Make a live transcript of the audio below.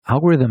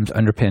Algorithms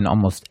underpin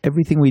almost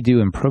everything we do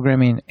in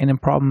programming and in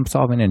problem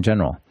solving in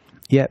general.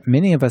 Yet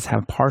many of us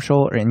have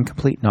partial or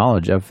incomplete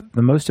knowledge of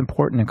the most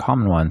important and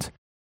common ones.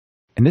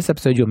 In this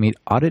episode, you'll meet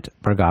Adit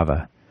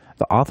Bhargava,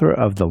 the author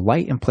of The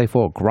Light and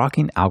Playful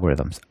Grokking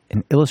Algorithms,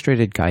 an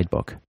illustrated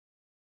guidebook.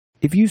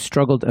 If you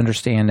struggle to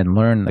understand and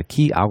learn the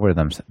key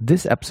algorithms,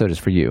 this episode is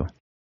for you.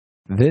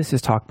 This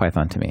is Talk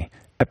Python to Me,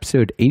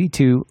 episode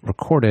 82,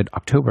 recorded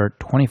October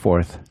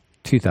 24th,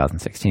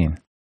 2016.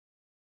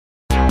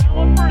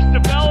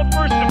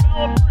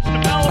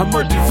 I'm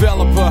a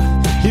developer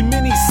in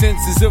many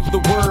senses of the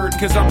word,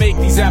 cause I make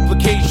these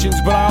applications,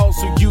 but I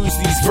also use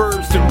these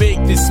verbs to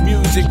make this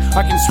music.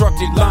 I construct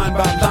it line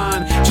by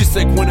line, just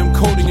like when I'm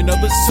coding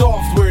another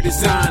software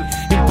design.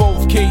 In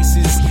both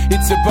cases,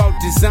 it's about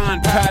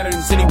design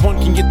patterns. Anyone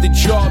can get the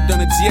job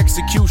done, it's the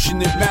execution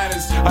that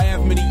matters. I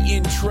have many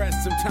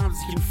interests, sometimes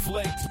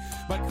conflict.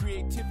 My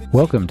creativity...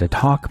 Welcome to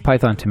Talk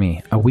Python to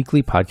Me, a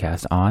weekly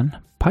podcast on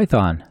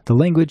Python, the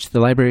language, the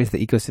libraries,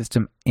 the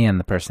ecosystem, and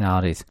the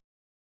personalities.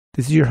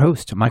 This is your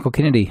host, Michael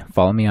Kennedy.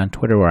 Follow me on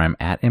Twitter where I'm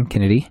at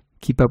mkennedy.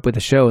 Keep up with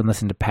the show and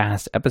listen to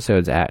past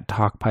episodes at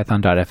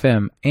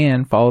talkpython.fm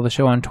and follow the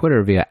show on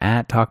Twitter via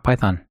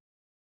 @talkpython.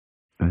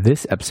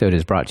 This episode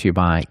is brought to you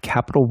by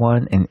Capital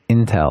One and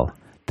Intel.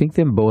 Thank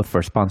them both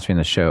for sponsoring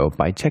the show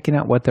by checking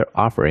out what they're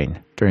offering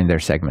during their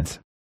segments.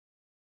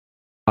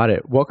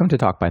 Adit, welcome to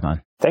Talk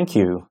Python. Thank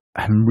you.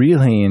 I'm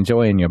really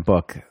enjoying your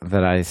book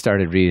that I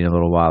started reading a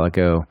little while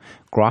ago,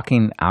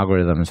 Grokking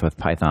Algorithms with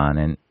Python,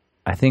 and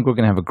I think we're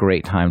going to have a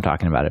great time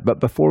talking about it. But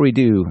before we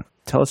do,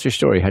 tell us your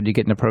story. How did you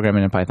get into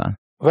programming in Python?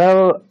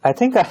 Well, I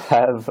think I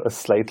have a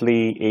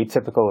slightly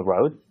atypical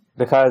route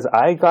because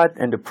I got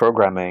into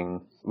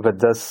programming with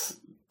this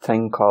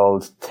thing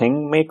called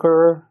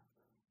ThingMaker.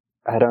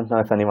 I don't know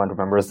if anyone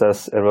remembers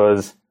this. It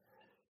was,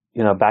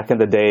 back in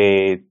the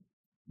day,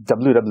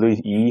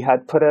 WWE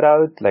had put it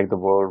out, like the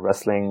World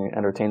Wrestling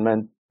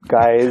Entertainment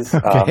guys.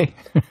 Okay.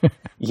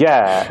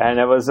 Yeah, and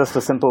it was just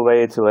a simple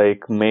way to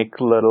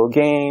make little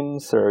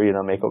games or,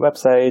 make a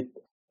website.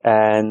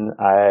 And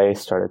I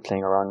started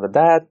playing around with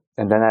that.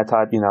 And then I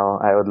thought,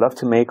 I would love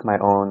to make my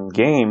own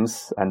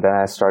games. And then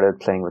I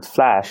started playing with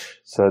Flash.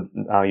 So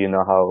now you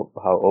know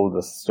how old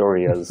this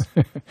story is.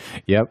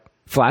 Yep.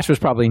 Flash was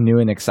probably new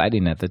and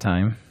exciting at the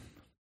time.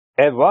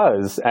 It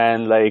was.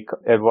 And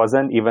it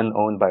wasn't even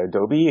owned by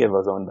Adobe. It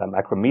was owned by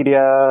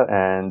Macromedia,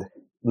 and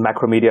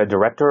Macromedia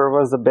Director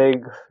was a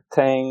big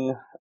thing.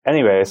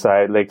 Anyway, so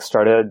I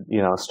started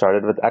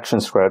with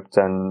ActionScript,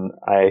 and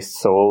I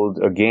sold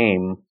a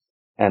game,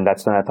 and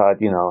that's when I thought,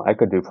 I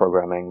could do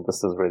programming.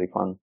 This is really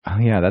fun. Oh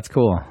yeah, that's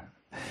cool.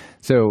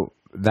 So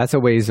that's a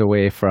ways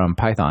away from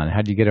Python. How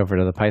did you get over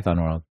to the Python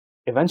world?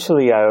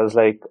 Eventually, I was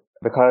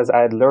because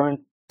I had learned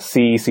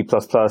C, C++,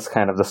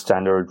 kind of the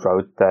standard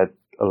route that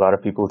a lot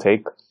of people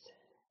take,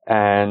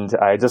 and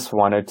I just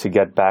wanted to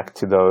get back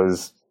to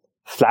those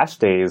Flash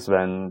days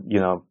when,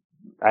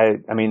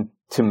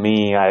 to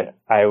me,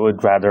 I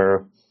would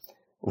rather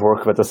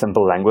work with a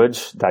simple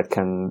language that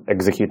can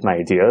execute my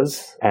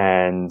ideas.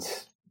 And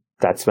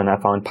that's when I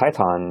found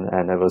Python,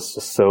 and it was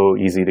just so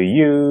easy to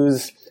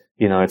use.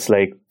 It's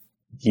like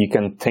you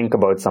can think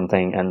about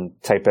something and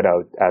type it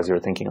out as you're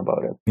thinking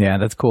about it. Yeah,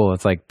 that's cool.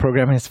 It's like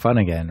programming is fun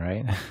again,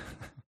 right?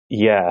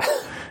 Yeah.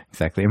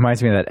 Exactly. It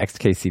reminds me of that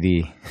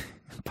XKCD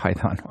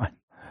Python one.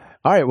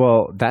 All right.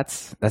 Well,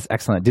 that's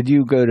excellent. Did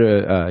you go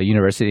to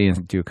university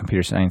and do a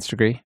computer science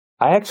degree?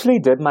 I actually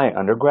did my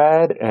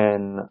undergrad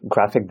in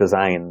graphic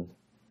design.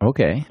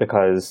 Okay.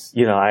 Because,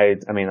 I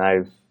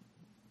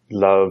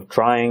love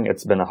drawing.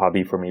 It's been a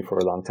hobby for me for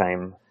a long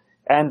time.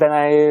 And then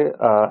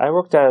I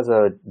worked as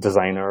a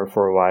designer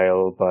for a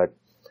while, but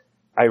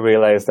I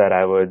realized that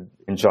I would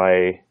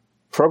enjoy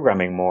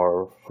programming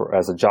more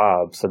as a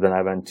job. So then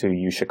I went to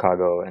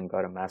UChicago and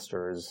got a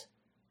master's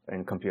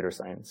in computer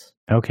science.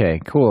 Okay,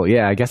 cool.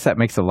 Yeah, I guess that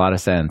makes a lot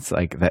of sense.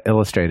 Like the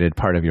illustrated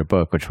part of your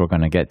book, which we're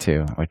going to get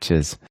to, which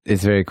is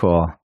very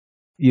cool.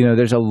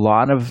 There's a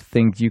lot of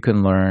things you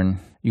can learn.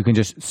 You can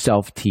just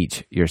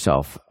self-teach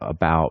yourself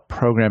about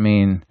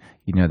programming.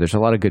 There's a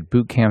lot of good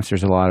boot camps.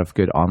 There's a lot of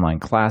good online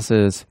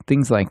classes,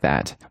 things like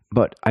that.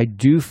 But I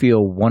do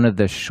feel one of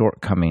the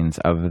shortcomings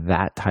of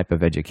that type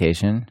of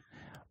education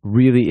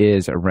really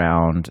is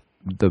around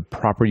the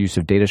proper use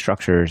of data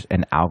structures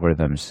and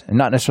algorithms, and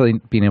not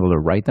necessarily being able to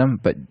write them,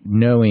 but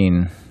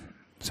knowing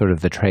sort of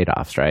the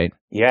trade-offs, right?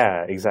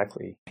 Yeah,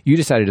 exactly. You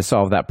decided to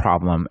solve that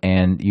problem,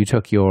 and you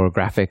took your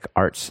graphic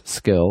arts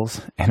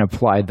skills and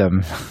applied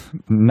them,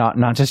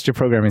 not just your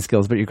programming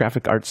skills, but your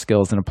graphic arts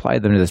skills, and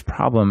applied them to this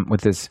problem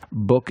with this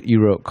book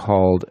you wrote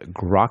called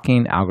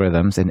Grokking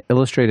Algorithms, an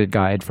illustrated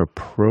guide for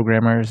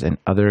programmers and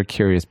other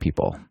curious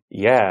people.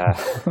 Yeah.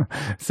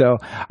 So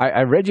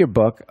I read your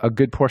book, a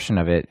good portion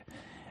of it.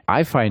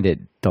 I find it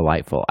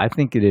delightful. I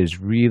think it is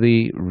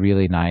really,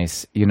 really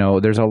nice.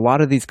 There's a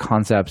lot of these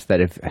concepts that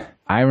if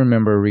I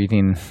remember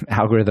reading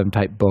algorithm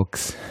type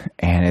books,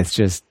 and it's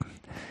just,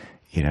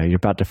 you're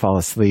about to fall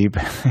asleep.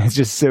 It's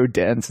just so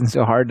dense and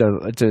so hard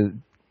to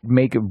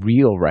make it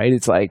real, right?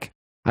 It's like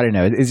I don't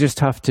know. It's just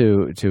tough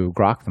to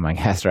grok them, I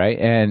guess, right?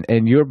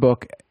 And your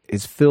book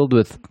is filled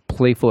with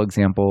playful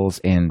examples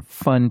and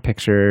fun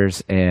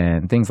pictures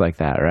and things like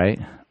that, right?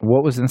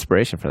 What was the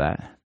inspiration for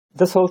that?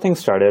 This whole thing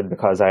started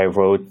because I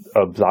wrote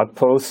a blog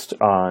post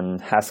on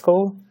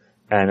Haskell,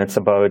 and it's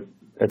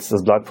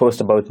this blog post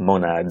about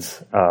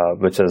monads,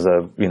 which is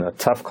a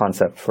tough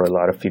concept for a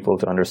lot of people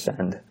to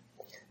understand.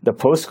 The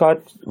post got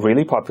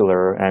really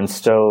popular, and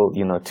still,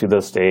 to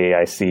this day,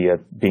 I see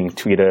it being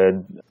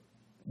tweeted.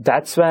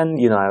 That's when,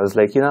 I was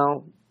like,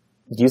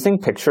 using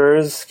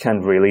pictures can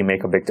really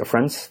make a big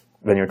difference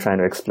when you're trying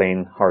to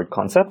explain hard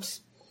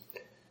concepts.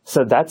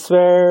 So that's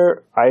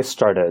where I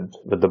started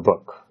with the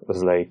book. It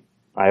was like,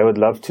 I would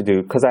love to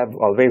do, because I've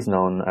always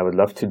known I would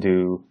love to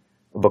do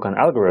a book on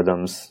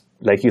algorithms.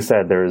 Like you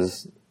said,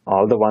 there's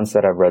all the ones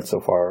that I've read so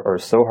far are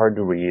so hard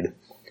to read.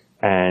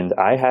 And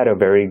I had a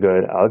very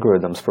good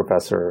algorithms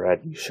professor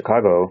at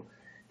Chicago,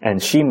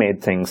 and she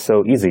made things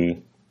so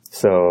easy.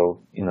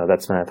 So,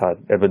 that's when I thought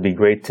it would be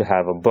great to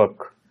have a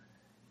book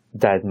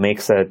that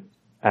makes it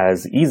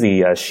as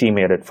easy as she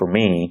made it for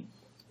me.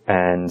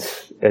 And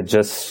it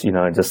just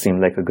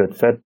seemed like a good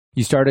fit.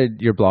 You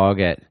started your blog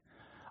at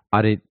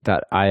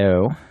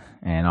audit.io,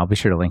 and I'll be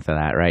sure to link to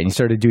that, right? And you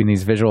started doing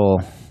these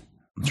visual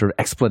sort of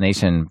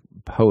explanation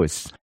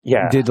posts.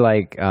 Yeah.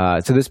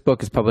 So this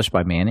book is published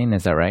by Manning,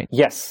 is that right?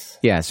 Yes.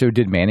 Yeah. So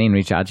did Manning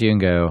reach out to you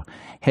and go,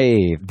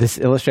 hey, this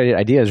illustrated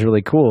idea is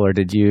really cool? Or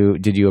did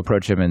you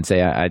approach him and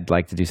say, I'd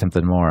like to do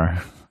something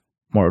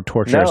more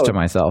torturous to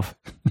myself?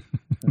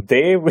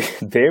 They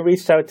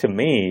reached out to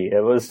me.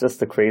 It was just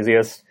the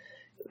craziest.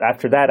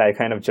 After that, I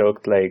kind of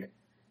joked like,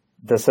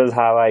 this is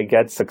how I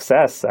get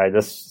success. I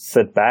just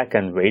sit back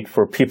and wait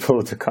for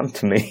people to come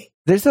to me.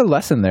 There's a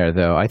lesson there,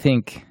 though, I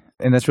think,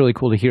 and that's really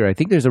cool to hear. I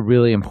think there's a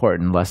really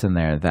important lesson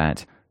there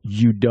that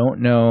you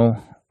don't know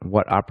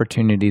what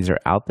opportunities are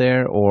out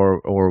there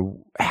or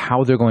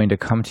how they're going to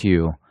come to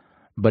you.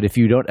 But if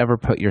you don't ever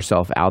put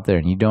yourself out there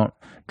and you don't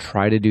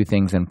try to do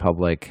things in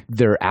public,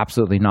 they're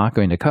absolutely not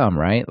going to come,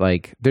 right?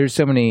 Like there's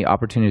so many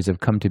opportunities that have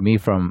come to me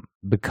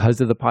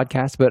because of the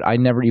podcast, but I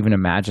never even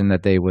imagined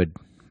that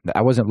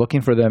I wasn't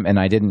looking for them and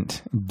I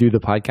didn't do the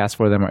podcast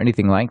for them or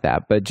anything like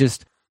that. But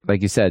just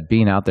like you said,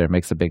 being out there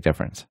makes a big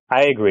difference.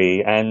 I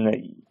agree.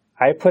 And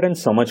I put in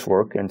so much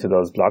work into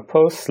those blog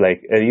posts.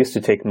 Like it used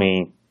to take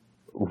me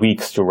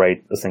weeks to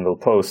write a single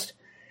post.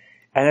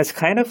 And it's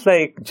kind of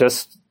like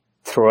just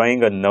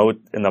throwing a note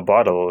in a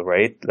bottle,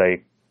 right?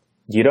 Like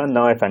you don't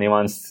know if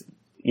anyone's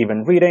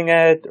even reading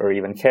it or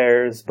even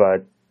cares,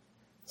 but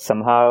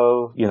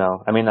somehow,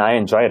 I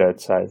enjoyed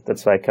it. So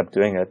that's why I kept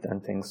doing it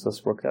and things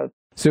just worked out.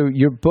 So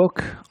your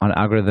book on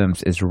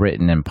algorithms is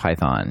written in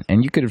Python,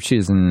 and you could have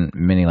chosen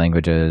many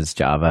languages,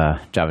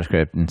 Java,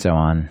 JavaScript, and so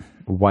on.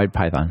 Why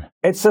Python?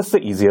 It's just the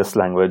easiest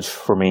language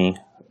for me.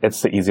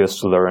 It's the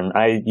easiest to learn.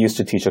 I used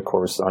to teach a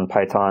course on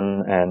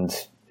Python, and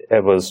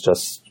it was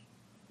just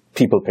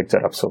people picked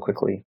it up so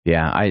quickly.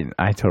 Yeah,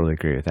 I totally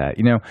agree with that.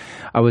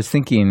 I was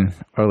thinking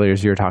earlier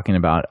as you were talking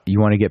about you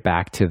want to get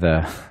back to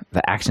the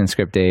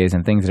ActionScript days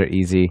and things that are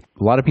easy.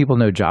 A lot of people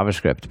know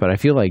JavaScript, but I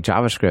feel like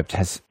JavaScript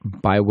has,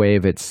 by way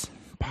of its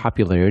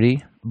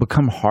popularity,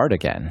 become hard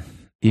again.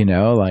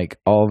 Like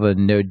all the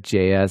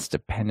Node.js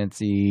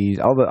dependencies,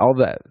 all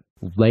the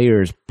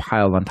layers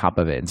piled on top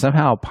of it. And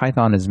somehow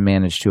Python has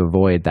managed to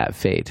avoid that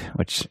fate,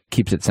 which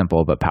keeps it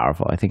simple but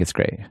powerful. I think it's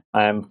great.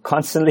 I'm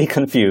constantly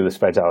confused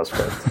by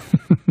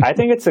JavaScript.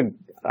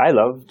 I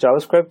love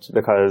JavaScript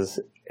because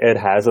it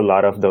has a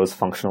lot of those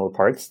functional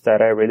parts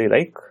that I really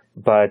like.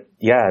 But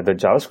yeah, the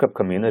JavaScript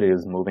community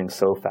is moving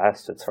so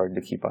fast, it's hard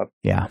to keep up.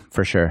 Yeah,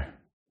 for sure.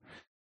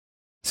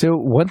 So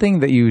one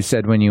thing that you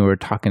said when you were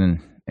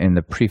talking in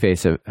the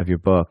preface of your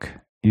book,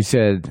 you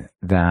said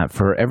that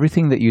for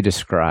everything that you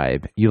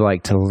describe, you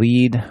like to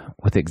lead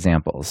with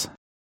examples.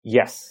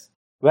 Yes.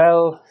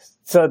 Well,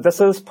 so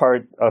this is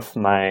part of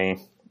I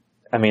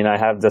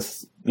have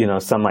this,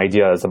 some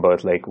ideas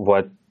about like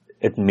what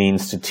it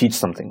means to teach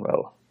something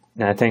well.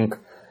 And I think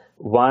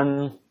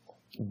one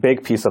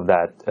big piece of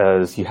that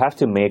is you have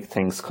to make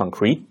things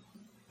concrete.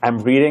 I'm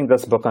reading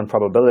this book on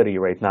probability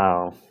right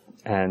now,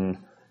 and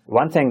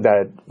one thing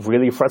that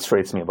really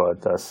frustrates me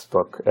about this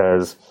book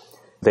is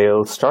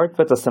they'll start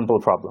with a simple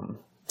problem.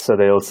 So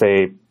they'll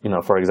say,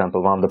 for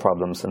example, one of the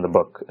problems in the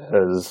book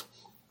is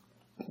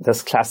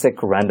this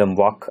classic random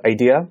walk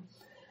idea.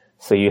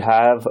 So you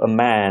have a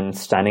man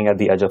standing at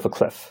the edge of a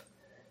cliff,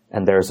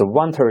 and there's a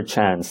 1/3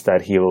 chance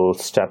that he will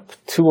step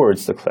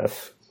towards the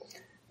cliff,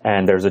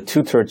 and there's a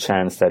 2/3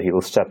 chance that he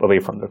will step away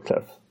from the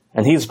cliff.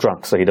 And he's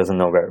drunk, so he doesn't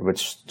know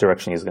which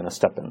direction he's going to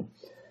step in.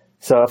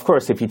 So, of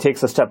course, if he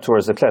takes a step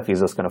towards the cliff, he's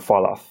just going to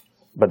fall off.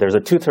 But there's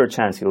a 2/3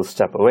 chance he'll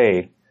step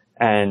away.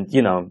 And,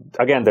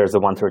 again, there's a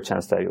 1/3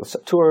 chance that he'll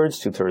step towards,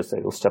 2/3 that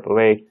he'll step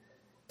away.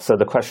 So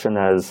the question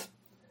is,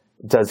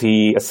 does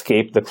he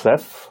escape the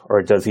cliff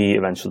or does he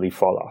eventually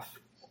fall off?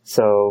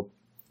 So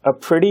a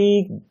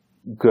pretty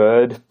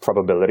good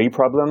probability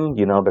problem,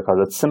 because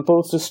it's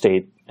simple to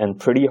state and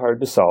pretty hard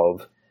to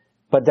solve.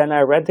 But then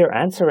I read their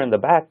answer in the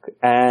back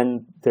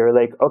and they're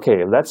like,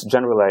 okay, let's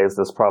generalize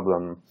this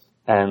problem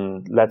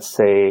and let's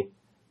say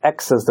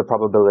X is the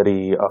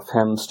probability of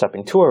him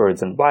stepping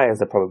towards and Y is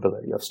the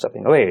probability of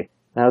stepping away.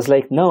 And I was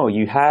like, no,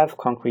 you have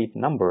concrete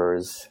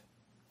numbers.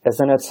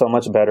 Isn't it so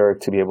much better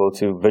to be able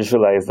to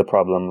visualize the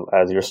problem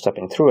as you're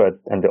stepping through it?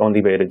 And the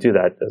only way to do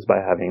that is by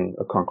having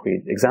a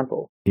concrete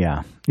example.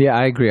 Yeah. Yeah,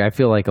 I agree. I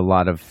feel like a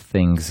lot of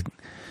things,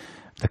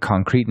 the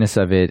concreteness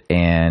of it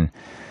and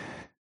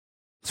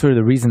sort of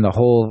the reason the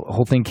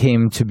whole thing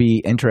came to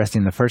be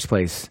interesting in the first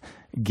place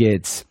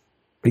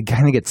it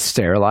kind of gets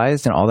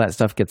sterilized and all that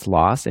stuff gets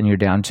lost and you're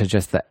down to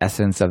just the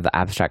essence of the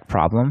abstract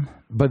problem.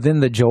 But then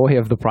the joy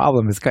of the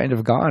problem is kind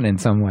of gone in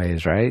some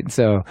ways, right?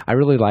 So I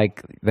really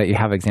like that you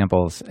have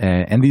examples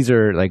and these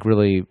are like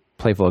really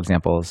playful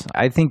examples.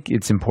 I think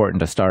it's important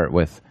to start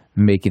with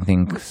making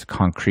things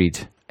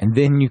concrete and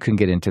then you can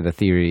get into the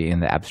theory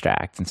and the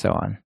abstract and so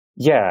on.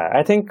 Yeah,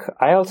 I think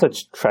I also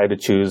try to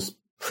choose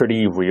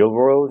pretty real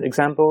world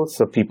examples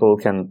so people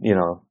can,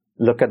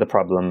 look at the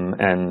problem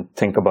and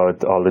think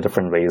about all the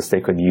different ways they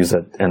could use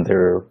it in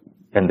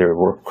their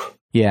work.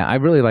 Yeah, I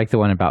really like the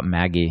one about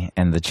Maggie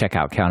and the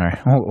checkout counter.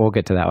 We'll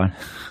get to that one.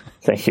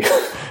 Thank you.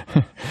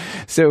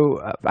 So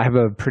I have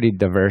a pretty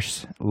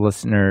diverse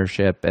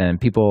listenership and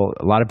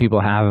a lot of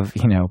people have,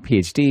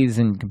 PhDs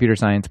in computer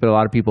science, but a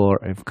lot of people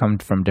have come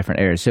from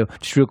different areas. So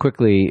just real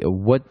quickly,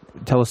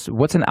 tell us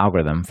what's an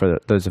algorithm for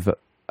those of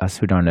us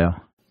who don't know?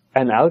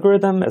 An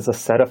algorithm is a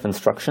set of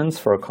instructions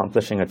for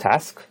accomplishing a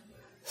task.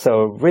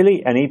 So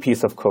really any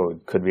piece of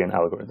code could be an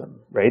algorithm,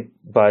 right?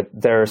 But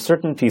there are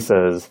certain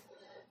pieces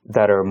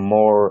that are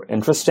more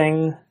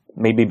interesting,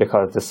 maybe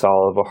because they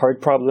solve a hard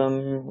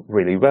problem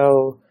really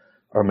well,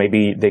 or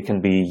maybe they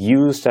can be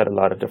used at a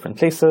lot of different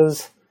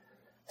places.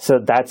 So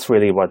that's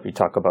really what we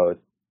talk about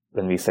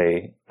when we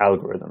say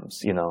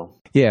algorithms,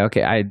 Yeah,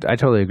 okay. I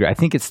totally agree. I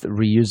think it's the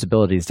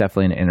reusability is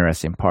definitely an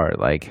interesting part.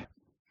 Like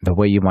the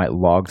way you might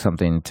log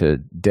something to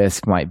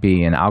disk might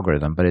be an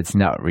algorithm, but it's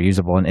not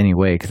reusable in any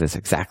way because it's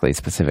exactly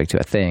specific to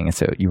a thing. And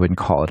so you wouldn't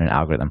call it an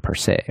algorithm per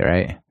se,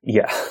 right?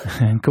 Yeah.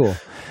 Cool.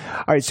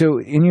 All right. So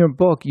in your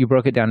book, you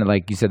broke it down to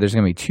like you said, there's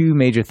going to be two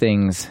major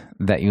things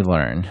that you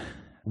learn.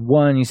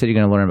 One, you said you're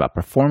going to learn about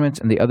performance,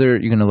 and the other,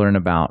 you're going to learn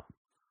about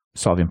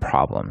solving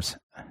problems.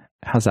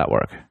 How's that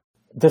work?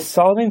 The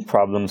solving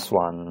problems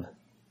one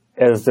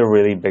is the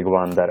really big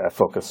one that I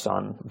focused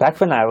on. Back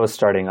when I was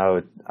starting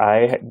out,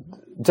 I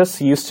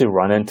just used to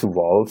run into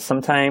walls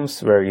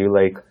sometimes where you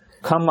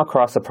come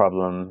across a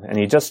problem and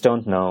you just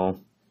don't know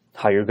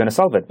how you're going to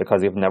solve it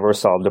because you've never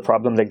solved a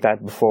problem like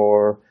that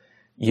before.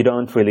 You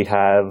don't really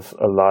have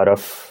a lot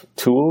of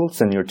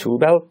tools in your tool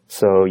belt,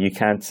 so you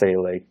can't say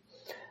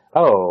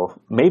oh,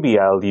 maybe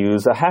I'll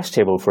use a hash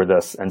table for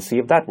this and see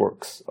if that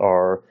works.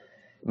 Or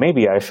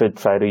maybe I should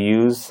try to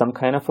use some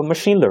kind of a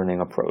machine learning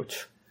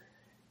approach.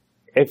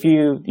 If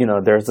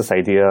there's this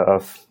idea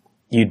of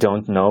you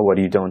don't know what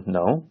you don't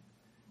know.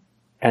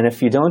 And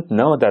if you don't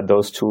know that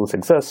those tools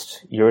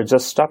exist, you're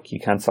just stuck. You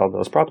can't solve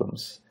those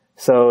problems.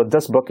 So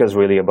this book is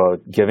really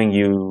about giving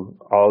you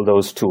all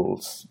those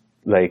tools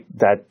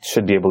that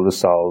should be able to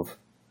solve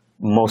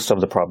most of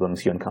the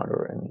problems you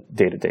encounter in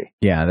day to day.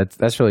 Yeah,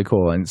 that's really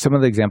cool. And some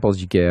of the examples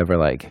you give are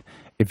like,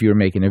 if you were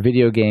making a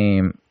video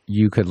game,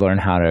 you could learn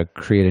how to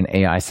create an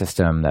AI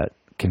system that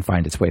can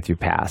find its way through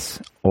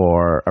paths,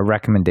 or a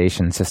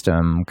recommendation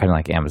system, kind of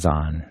like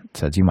Amazon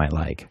says you might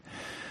like.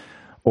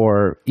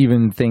 Or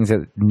even things that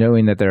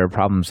knowing that there are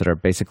problems that are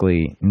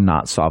basically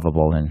not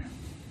solvable in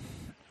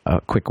a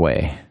quick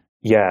way.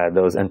 Yeah,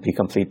 those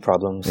NP-complete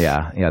problems.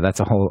 Yeah, that's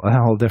a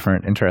whole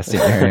different interesting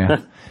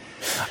area.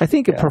 I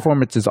think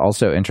performance is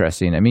also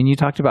interesting. I mean, you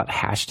talked about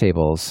hash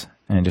tables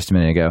just a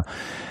minute ago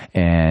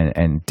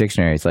and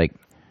dictionaries. Like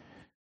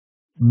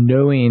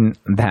knowing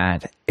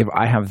that if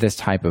I have this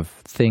type of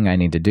thing I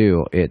need to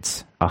do,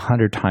 it's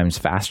 100 times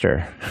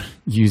faster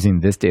using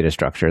this data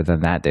structure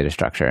than that data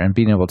structure, and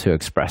being able to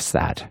express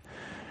that.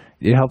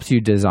 It helps you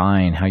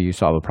design how you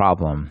solve a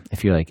problem.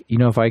 If you're like,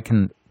 if I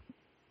can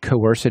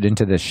coerce it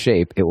into this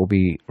shape, it will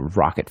be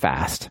rocket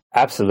fast.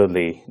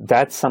 Absolutely.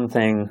 That's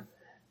something,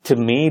 to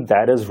me,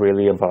 that is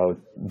really about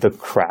the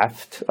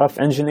craft of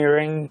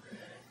engineering.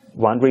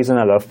 One reason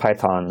I love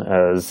Python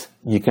is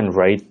you can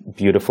write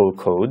beautiful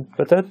code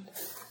with it.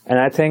 And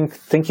I think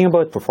thinking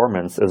about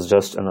performance is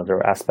just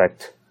another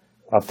aspect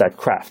of that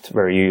craft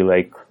where you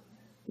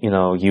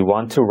you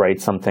want to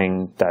write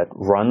something that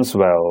runs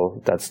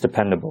well, that's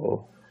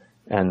dependable.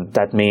 And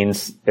that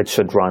means it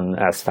should run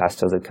as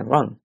fast as it can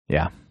run.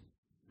 Yeah.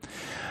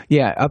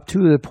 Yeah, up to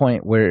the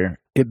point where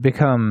it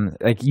becomes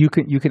you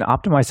can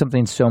optimize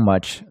something so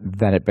much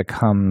that it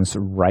becomes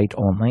right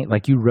only.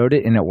 Like you wrote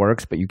it and it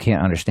works, but you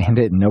can't understand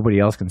it, and nobody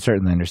else can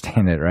certainly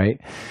understand it, right?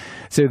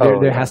 So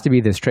there has to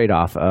be this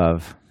trade-off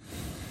of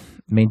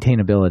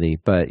maintainability.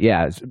 But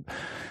yeah,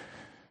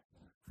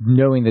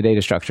 knowing the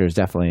data structure is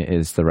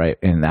the right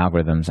in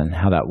algorithms, and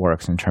how that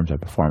works in terms of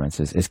performance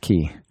is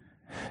key.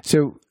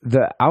 So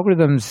the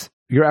algorithms,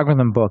 your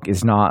algorithm book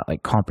is not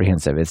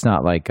comprehensive. It's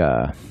not like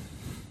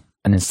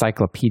an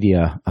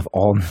encyclopedia of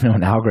all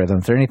known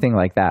algorithms or anything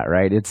like that,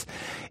 right?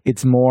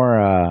 It's more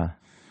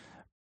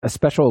a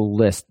special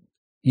list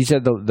You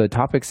said the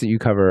topics that you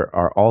cover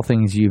are all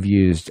things you've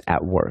used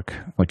at work,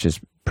 which is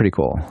pretty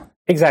cool.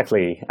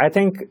 Exactly. I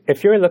think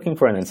if you're looking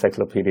for an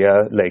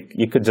encyclopedia, like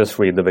you could just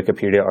read the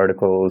Wikipedia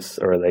articles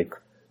or like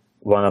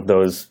one of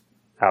those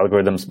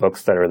algorithms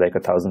books that are like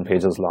 1,000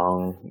 pages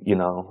long. You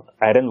know,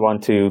 I didn't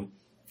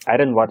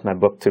want my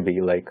book to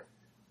be like,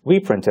 we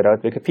printed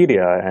out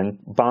Wikipedia and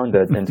bound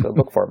it into a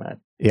book format.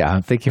 Yeah,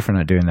 thank you for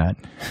not doing that.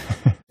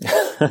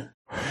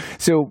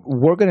 So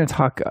we're going to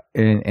talk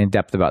in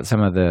depth about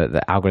some of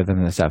the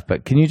algorithms and stuff,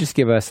 but can you just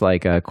give us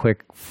like a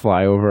quick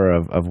flyover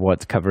of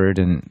what's covered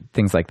and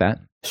things like that?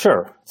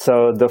 Sure.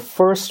 So the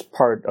first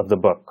part of the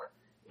book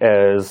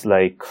is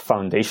like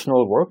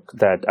foundational work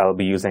that I'll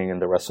be using in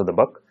the rest of the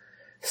book.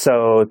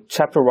 So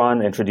chapter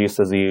 1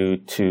 introduces you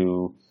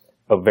to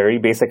a very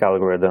basic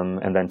algorithm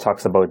and then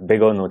talks about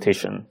big O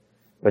notation,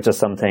 which is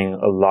something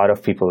a lot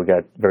of people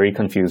get very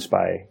confused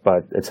by,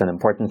 but it's an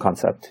important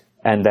concept.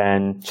 And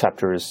then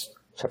chapter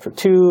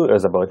 2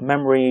 is about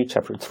memory.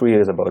 Chapter 3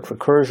 is about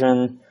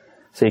recursion.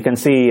 So you can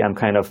see I'm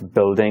kind of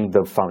building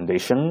the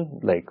foundation,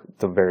 like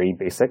the very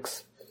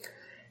basics.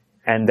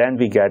 And then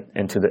we get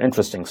into the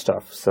interesting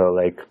stuff. So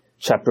like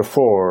chapter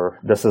 4,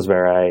 this is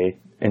where I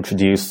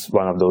introduce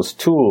one of those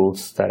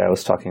tools that I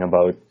was talking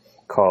about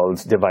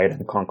called divide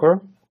and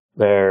conquer,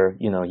 where,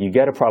 you know, you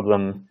get a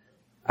problem.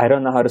 I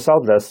don't know how to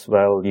solve this.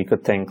 Well, you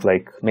could think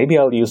like, maybe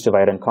I'll use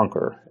divide and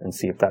conquer and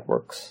see if that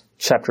works.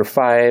 Chapter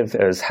 5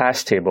 is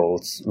hash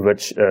tables,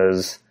 which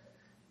is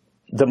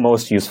the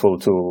most useful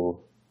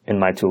tool in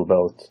my tool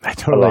belt. I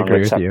totally agree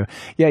with you.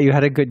 Yeah, you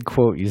had a good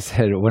quote. You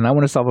said, when I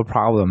want to solve a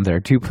problem, there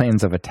are two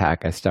planes of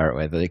attack I start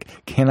with. Like,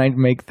 can I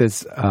make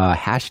this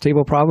hash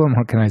table problem,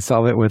 or can I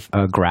solve it with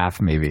a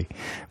graph maybe?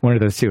 One of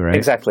those two, right?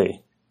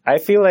 Exactly. I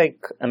feel like,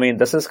 I mean,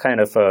 this is kind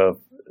of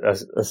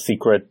a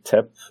secret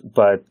tip,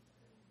 but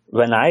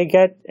when I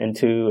get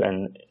into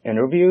an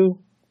interview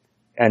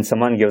and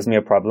someone gives me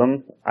a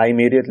problem, I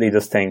immediately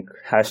just think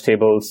hash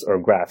tables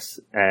or graphs,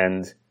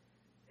 and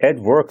it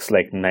works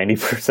like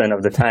 90%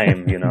 of the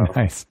time, you know.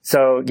 Nice.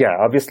 So yeah,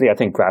 obviously I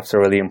think graphs are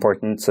really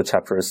important. So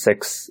chapters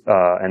 6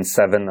 and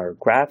 7 are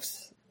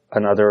graphs,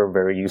 another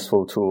very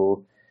useful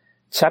tool.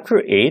 Chapter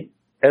 8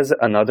 is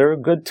another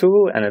good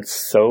tool, and it's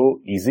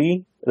so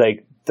easy.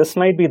 Like, this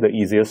might be the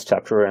easiest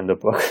chapter in the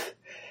book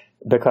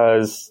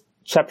because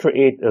chapter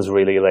 8 is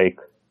really like,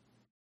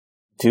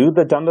 do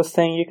the dumbest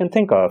thing you can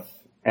think of,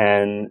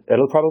 and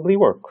it'll probably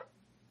work.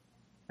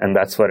 And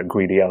that's what a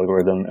greedy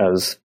algorithm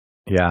is.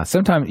 Yeah.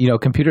 Sometimes, you know,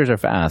 computers are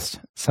fast.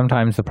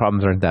 Sometimes the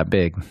problems aren't that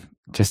big.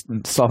 Just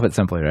solve it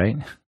simply, right?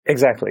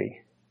 Exactly.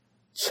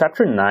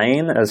 Chapter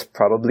 9 is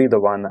probably the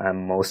one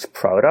I'm most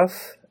proud of,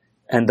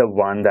 and the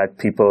one that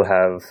people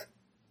have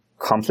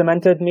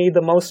complimented me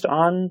the most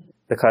on,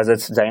 because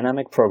it's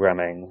dynamic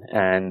programming,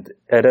 and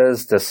it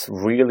is this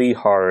really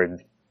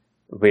hard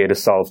way to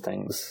solve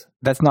things.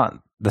 That's not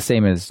the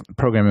same as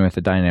programming with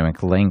a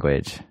dynamic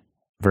language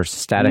versus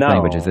static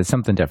languages. It's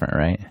something different,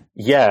 right?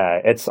 Yeah,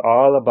 it's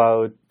all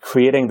about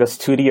creating this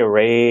 2D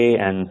array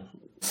and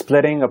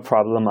splitting a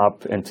problem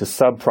up into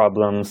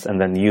sub-problems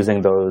and then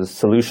using those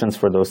solutions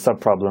for those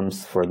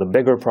sub-problems for the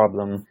bigger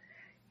problem.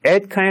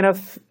 It kind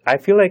of, I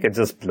feel like it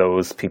just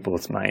blows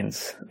people's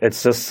minds.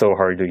 It's just so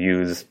hard to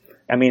use.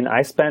 I mean,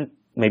 I spent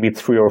maybe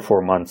 3 or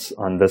 4 months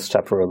on this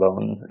chapter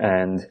alone,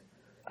 and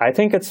I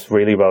think it's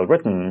really well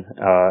written,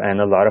 and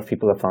a lot of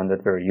people have found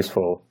it very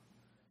useful.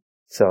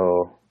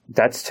 So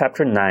that's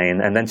chapter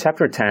 9. And then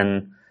chapter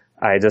 10,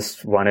 I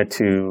just wanted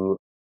to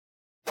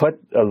put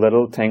a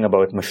little thing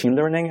about machine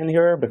learning in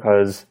here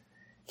because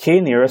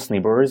k-nearest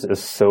neighbors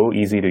is so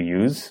easy to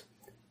use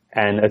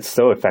and it's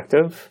so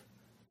effective.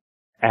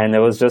 And it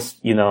was just,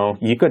 you know,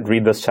 you could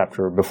read this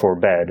chapter before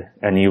bed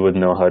and you would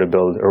know how to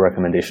build a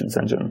recommendations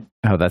engine.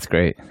 Oh, that's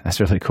great. That's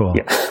really cool.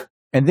 Yeah.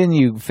 And then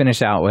you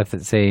finish out with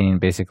it saying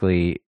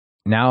basically,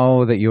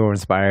 now that you're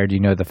inspired,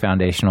 you know the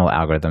foundational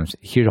algorithms.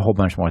 Here's a whole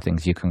bunch more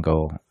things you can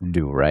go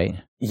do, right?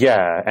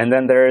 Yeah. And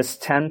then there's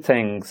 10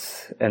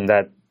 things in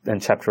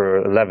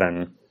chapter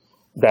 11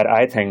 that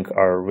I think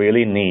are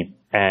really neat.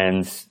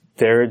 And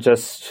they're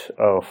just,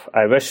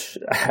 I wish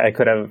I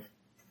could have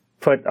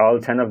put all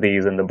 10 of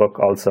these in the book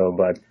also,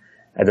 but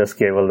I just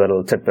gave a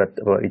little tidbit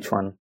about each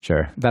one.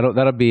 Sure.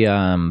 That'll be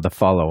the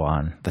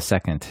follow-on, the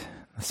second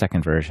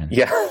version.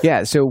 Yeah.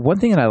 Yeah. So one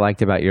thing that I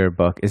liked about your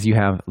book is you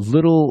have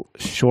little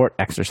short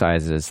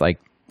exercises, like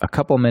a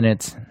couple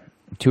minutes,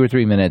 2 or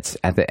 3 minutes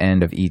at the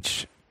end of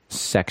each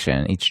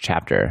section, each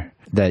chapter,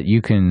 that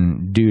you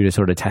can do to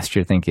sort of test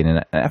your thinking.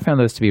 And I found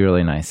those to be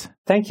really nice.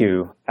 Thank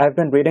you. I've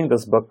been reading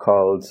this book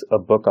called A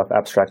Book of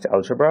Abstract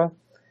Algebra,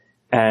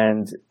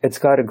 and it's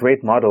got a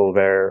great model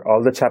where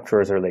all the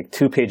chapters are like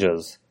 2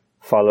 pages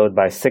followed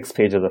by 6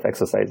 pages of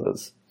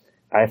exercises.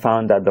 I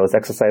found that those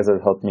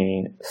exercises helped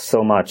me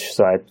so much,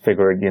 so I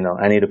figured,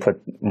 I need to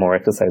put more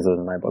exercises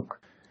in my book.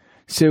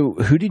 So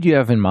who did you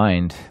have in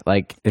mind?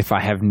 Like, if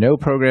I have no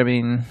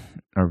programming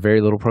or very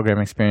little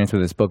programming experience,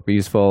 would this book be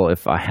useful?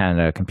 If I had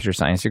a computer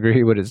science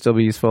degree, would it still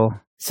be useful?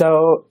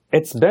 So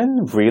it's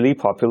been really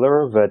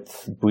popular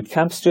with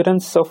bootcamp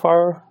students so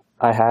far.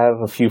 I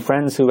have a few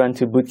friends who went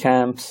to boot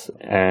camps,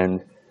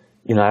 and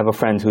I have a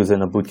friend who's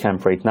in a boot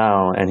camp right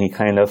now, and he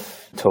kind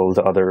of told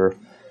other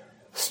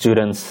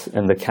students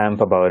in the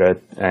camp about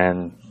it,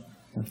 and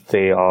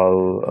they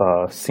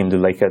all seem to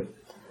like it.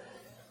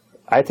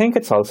 I think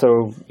it's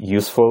also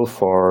useful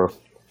for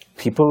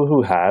people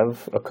who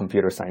have a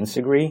computer science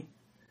degree.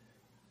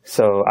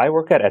 So I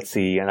work at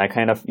Etsy, and I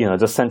kind of,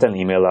 just sent an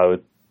email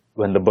out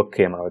when the book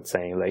came out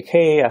saying like,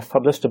 hey, I've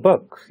published a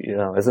book,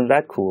 isn't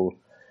that cool?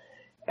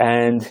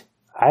 And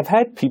I've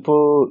had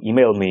people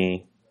email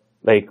me,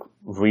 like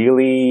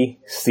really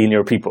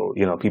senior people,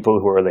 people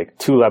who are like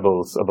 2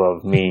 levels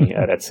above me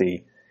at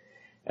Etsy.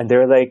 And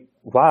they're like,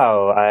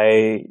 wow,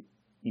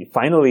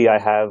 finally I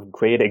have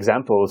great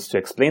examples to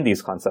explain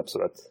these concepts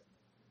with.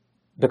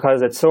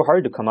 Because it's so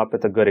hard to come up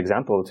with a good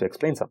example to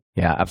explain something.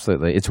 Yeah,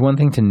 absolutely. It's one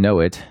thing to know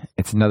it.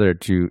 It's another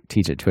to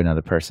teach it to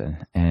another person.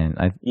 And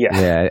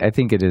I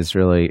think it's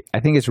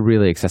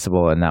really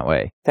accessible in that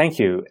way. Thank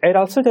you. It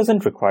also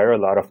doesn't require a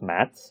lot of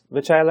math,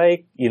 which I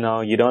like.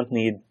 You don't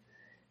need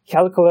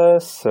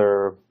calculus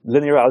or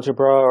linear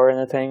algebra or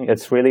anything.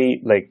 It's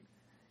really like,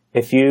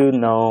 if you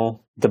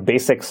know the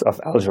basics of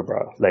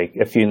algebra, like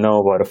if you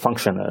know what a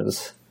function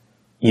is,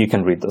 you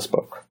can read this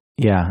book.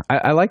 Yeah,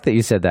 I like that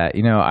you said that.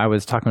 I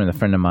was talking with a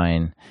friend of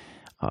mine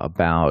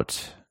about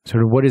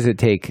sort of what does it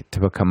take to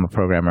become a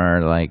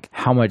programmer? Like,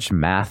 how much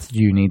math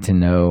do you need to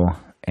know?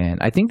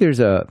 And I think there's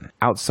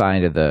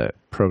outside of the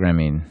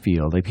programming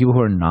field, like people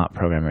who are not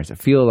programmers, I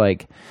feel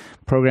like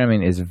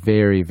programming is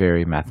very,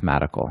 very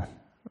mathematical,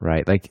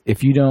 right? Like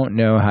if you don't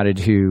know how to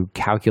do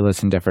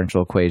calculus and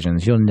differential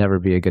equations, you'll never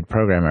be a good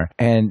programmer.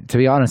 And to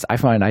be honest, I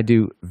find I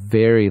do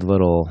very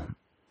little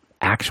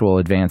actual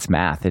advanced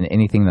math in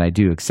anything that I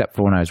do, except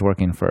for when I was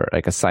working for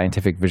like a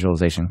scientific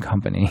visualization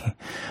company.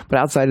 But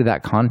outside of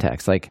that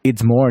context, like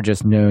it's more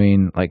just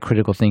knowing like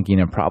critical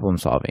thinking and problem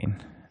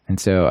solving. And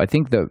so I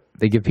think that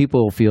they give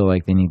people feel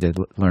like they need to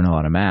learn a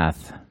lot of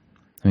math.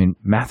 I mean,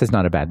 math is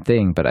not a bad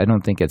thing, but I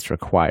don't think it's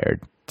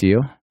required. Do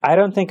you? I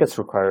don't think it's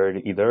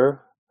required either.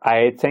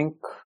 I think,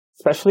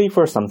 especially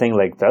for something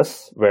like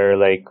this, where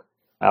like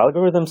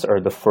algorithms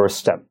are the first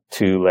step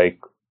to like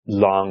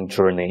long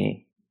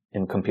journey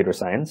in computer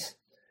science.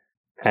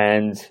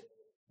 And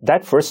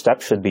that first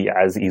step should be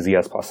as easy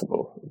as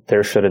possible.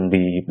 There shouldn't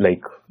be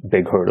like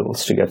big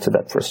hurdles to get to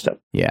that first step.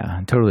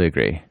 Yeah, totally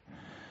agree.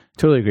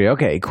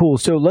 Okay, cool.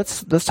 So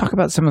let's talk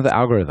about some of the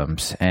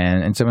algorithms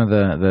and some of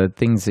the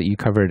things that you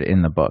covered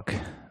in the book.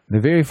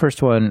 The very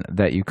first one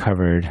that you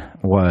covered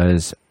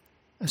was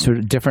sort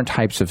of different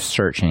types of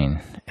searching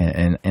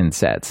in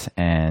sets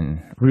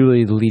and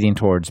really leading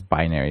towards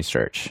binary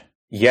search.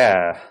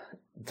 Yeah,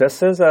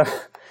 this is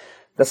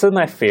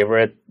my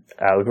favorite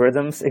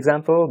algorithms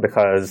example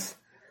because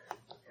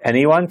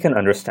anyone can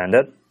understand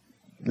it.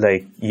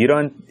 Like, you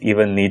don't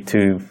even need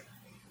to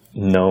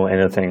know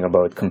anything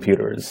about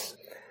computers.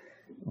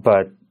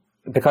 But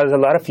because a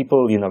lot of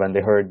people, when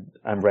they heard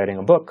I'm writing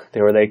a book,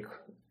 they were like,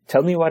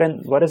 tell me what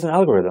is an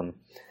algorithm?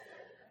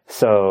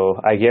 So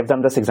I gave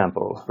them this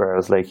example where I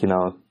was like,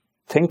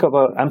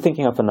 I'm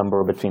thinking of a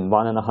number between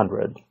 1 and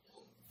 100.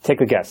 Take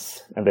a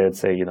guess. And they'd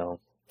say,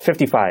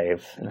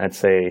 55. And I'd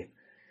say,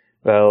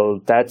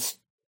 well, that's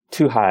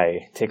too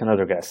high. Take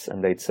another guess.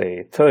 And they'd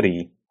say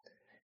 30.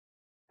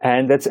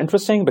 And that's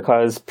interesting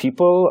because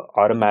people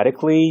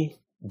automatically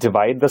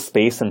divide the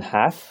space in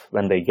half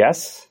when they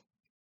guess,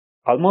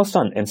 almost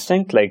on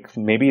instinct. Like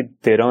maybe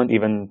they don't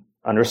even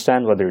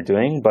understand what they're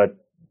doing, but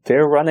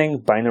they're running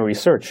binary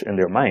search in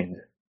their mind.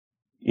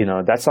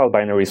 That's all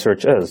binary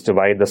search is.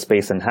 Divide the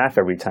space in half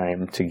every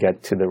time to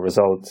get to the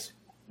results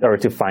or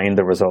to find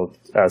the result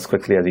as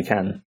quickly as you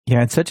can.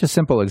 Yeah, it's such a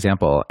simple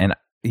example. And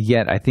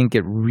yet I think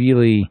it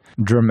really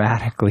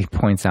dramatically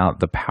points out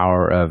the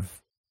power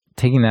of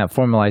taking that,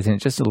 formalizing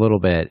it just a little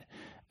bit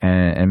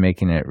and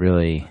making it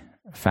really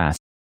fast.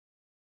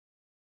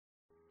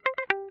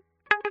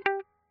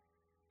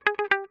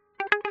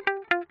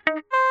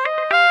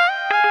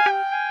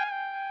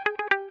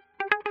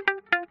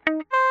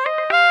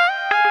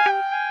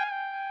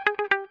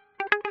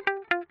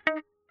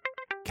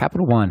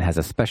 Capital One has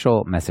a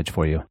special message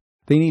for you.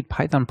 They need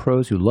Python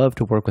pros who love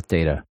to work with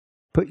data.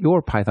 Put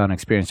your Python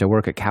experience to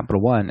work at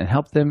Capital One and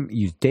help them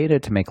use data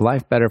to make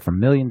life better for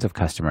millions of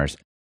customers.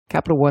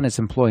 Capital One is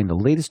employing the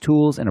latest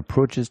tools and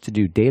approaches to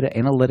do data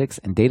analytics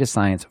and data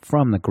science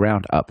from the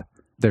ground up.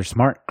 They're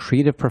smart,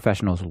 creative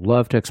professionals who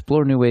love to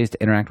explore new ways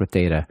to interact with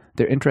data.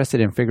 They're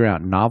interested in figuring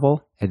out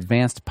novel,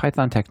 advanced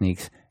Python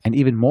techniques, and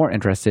even more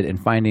interested in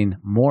finding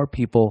more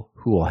people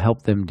who will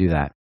help them do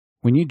that.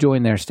 When you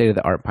join their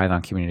state-of-the-art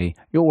Python community,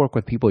 you'll work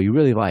with people you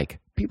really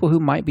like, people who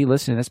might be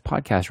listening to this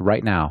podcast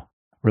right now.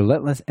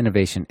 Relentless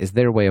innovation is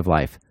their way of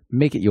life.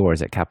 Make it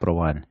yours at Capital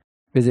One.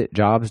 Visit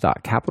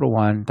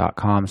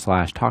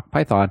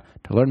jobs.capitalone.com/talkpython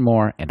to learn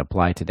more and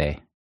apply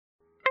today.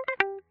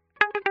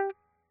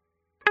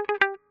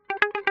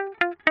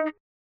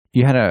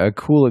 You had a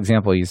cool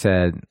example. You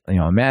said,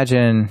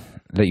 imagine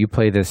that you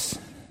play this.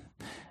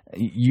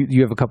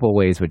 You have a couple of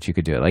ways which you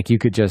could do it. Like you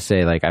could just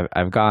say, like,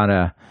 I've got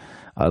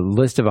a a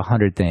list of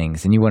 100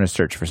 things and you want to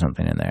search for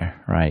something in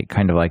there, right?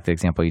 Kind of like the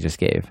example you just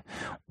gave.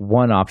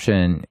 One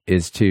option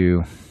is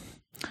to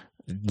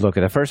look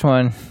at the first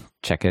one,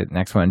 check it,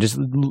 next one, just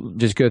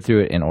go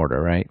through it in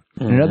order, right?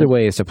 Mm-hmm. Another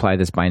way is to apply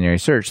this binary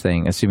search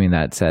thing, assuming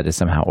that set is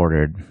somehow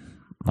ordered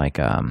like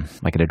an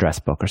address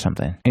book or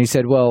something. And he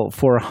said, well,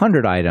 for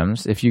 100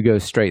 items, if you go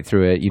straight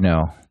through it,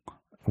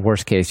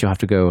 worst case,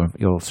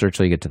 you'll search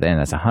till you get to the end.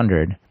 That's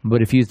 100.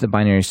 But if you use the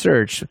binary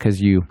search,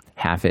 because you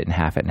half it and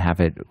half it and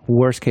half it,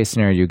 worst case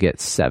scenario, you get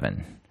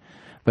 7.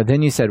 But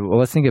then you said, well,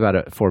 let's think about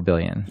it, 4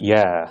 billion.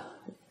 Yeah.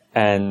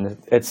 And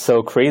it's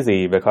so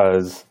crazy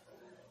because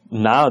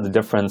now the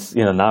difference,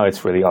 now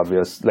it's really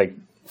obvious. Like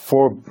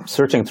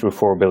searching through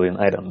 4 billion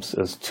items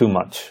is too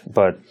much.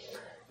 But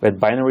with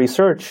binary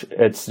search,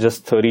 it's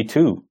just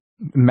 32.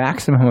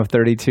 Maximum of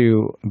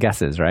 32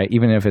 guesses, right?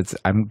 Even if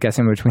I'm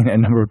guessing between a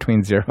number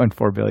between 0 and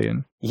 4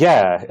 billion.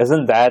 Yeah.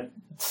 Isn't that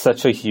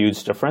such a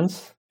huge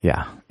difference?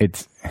 Yeah.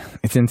 It's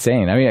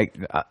insane. I mean,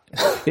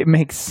 it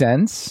makes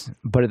sense,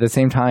 but at the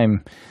same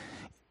time,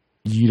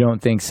 you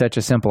don't think such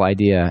a simple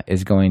idea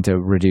is going to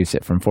reduce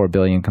it from 4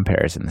 billion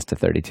comparisons to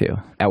 32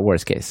 at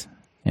worst case.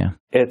 Yeah.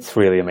 It's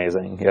really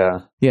amazing.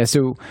 Yeah. Yeah.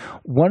 So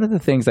one of the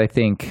things I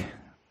think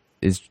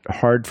is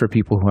hard for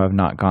people who have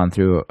not gone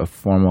through a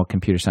formal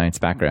computer science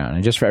background.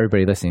 And just for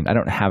everybody listening, I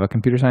don't have a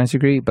computer science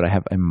degree, but I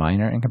have a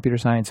minor in computer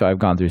science, so I've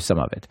gone through some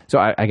of it. So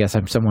I guess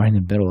I'm somewhere in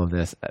the middle of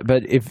this.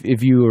 But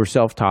if you were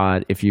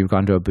self-taught, if you've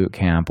gone to a boot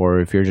camp, or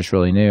if you're just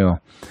really new,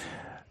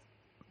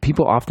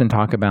 people often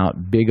talk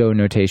about big O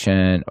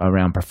notation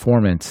around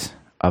performance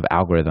of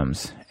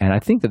algorithms. And I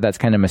think that that's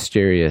kind of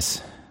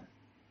mysterious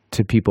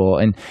to people.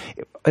 And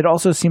it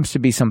also seems to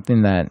be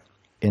something that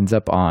ends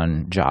up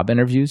on job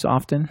interviews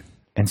often.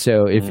 And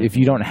so if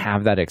you don't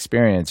have that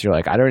experience, you're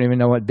like, I don't even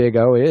know what big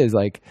O is.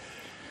 Like,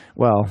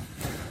 well,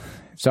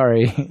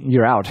 sorry,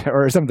 you're out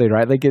or something,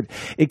 right? Like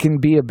it can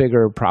be a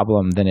bigger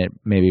problem than it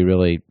maybe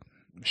really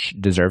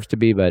deserves to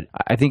be. But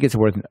I think it's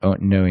worth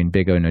knowing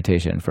big O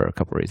notation for a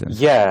couple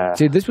reasons. Yeah.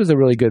 So this was a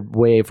really good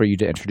way for you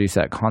to introduce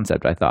that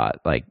concept, I thought.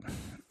 Like,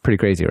 pretty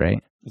crazy,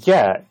 right?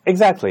 Yeah,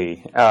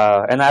 exactly.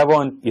 And I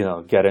won't,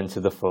 get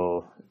into the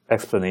full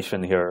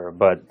explanation here,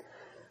 but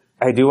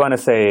I do want to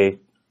say,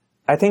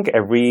 I think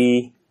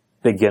every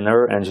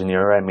beginner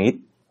engineer I meet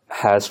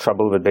has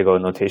trouble with big O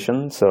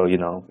notation. So,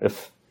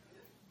 if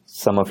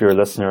some of your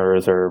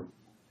listeners are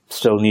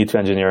still new to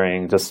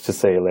engineering, just to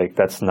say, like,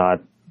 that's not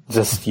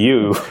just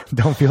you.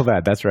 Don't feel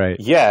bad. That's right.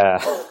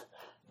 Yeah.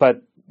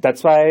 But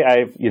that's why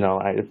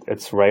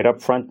it's right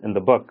up front in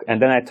the book.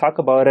 And then I talk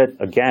about it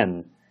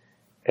again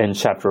in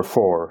chapter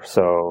 4.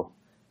 So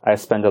I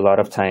spend a lot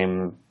of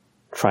time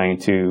trying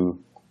to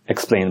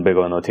explain big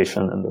O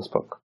notation in this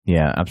book.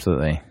 Yeah,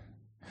 absolutely.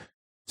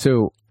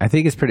 So I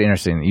think it's pretty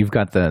interesting. You've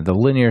got the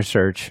linear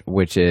search,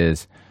 which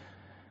is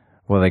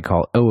what they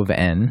call O of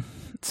n.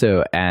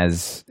 So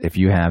if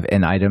you have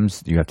n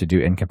items, you have to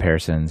do n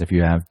comparisons. If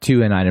you have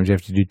 2 n items, you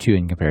have to do 2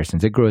 n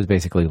comparisons. It grows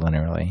basically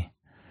linearly.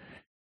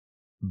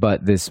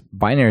 But this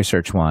binary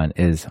search one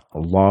is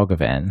log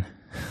of n,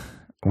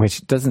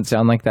 which doesn't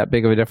sound like that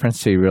big of a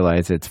difference till you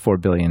realize it's 4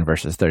 billion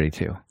versus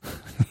 32,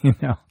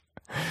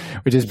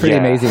 which is pretty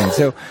amazing.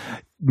 So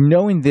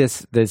knowing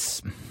this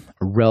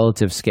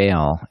relative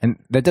scale, and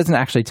that doesn't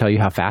actually tell you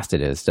how fast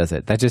it is, does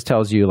it? That just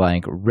tells you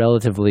like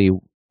relatively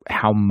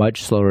how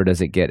much slower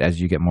does it get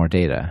as you get more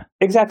data.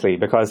 Exactly,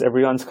 because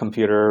everyone's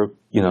computer,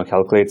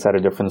 calculates at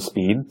a different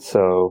speed,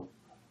 so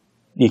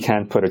you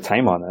can't put a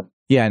time on it.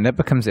 Yeah, and that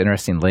becomes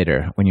interesting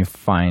later when you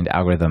find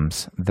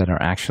algorithms that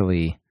are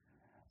actually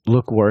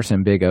look worse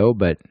in big O,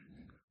 but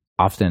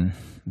often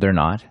they're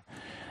not.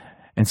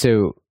 And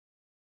so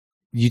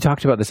you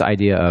talked about this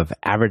idea of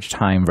average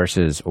time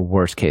versus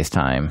worst case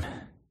time.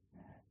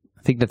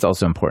 I think that's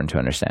also important to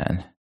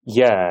understand.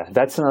 Yeah,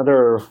 that's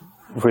another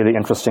really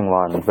interesting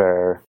one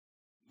where,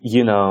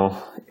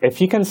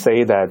 if you can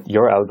say that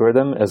your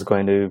algorithm is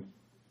going to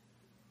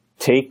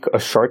take a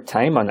short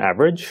time on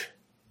average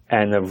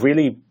and a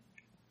really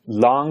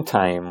long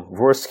time,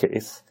 worst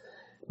case,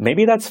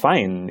 maybe that's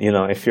fine.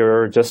 If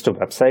you're just a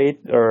website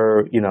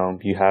or,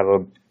 you have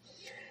a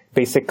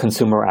basic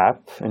consumer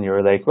app and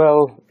you're like,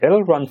 well,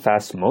 it'll run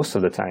fast most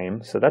of the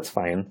time, so that's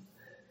fine.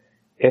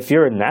 If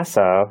you're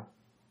NASA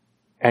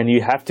and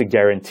you have to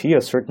guarantee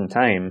a certain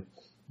time,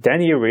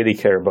 then you really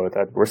care about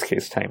that worst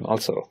case time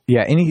also.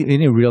 Yeah,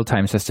 any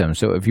real-time system.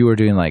 So if you were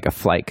doing like a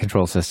flight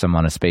control system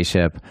on a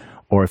spaceship,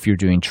 or if you're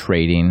doing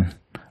trading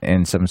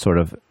in some sort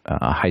of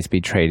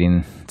high-speed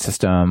trading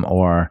system,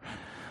 or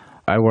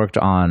I worked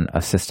on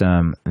a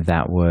system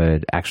that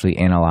would actually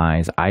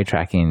analyze eye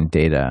tracking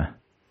data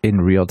in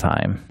real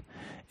time,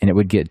 and it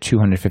would get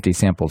 250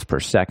 samples per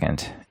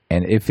second.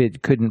 And if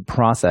it couldn't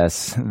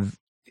process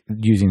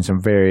using some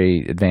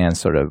very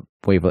advanced sort of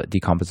wavelet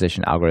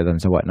decomposition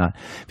algorithms and whatnot,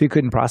 if you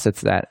couldn't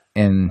process that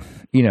in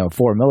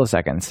 4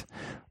 milliseconds,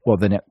 well,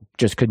 then it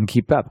just couldn't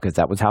keep up because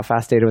that was how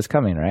fast data was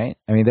coming, right?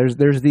 I mean,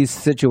 there's these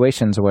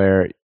situations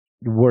where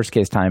worst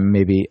case time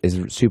maybe is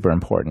super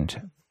important,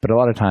 but a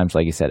lot of times,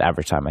 like you said,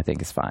 average time I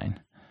think is fine.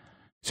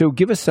 So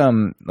give us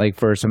some, like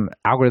for some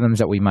algorithms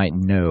that we might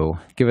know,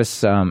 give us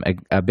some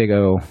a big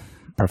O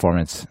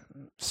performance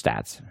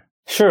stats.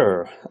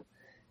 Sure.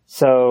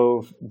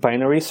 So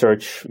binary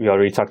search, we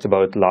already talked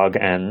about log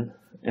n,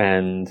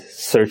 and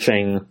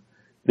searching,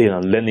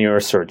 linear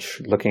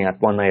search, looking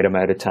at one item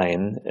at a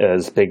time,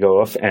 is big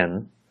O of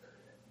n.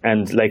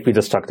 And like we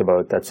just talked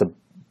about, that's a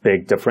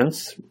big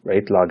difference,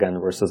 right? Log n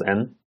versus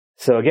n.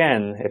 So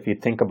again, if you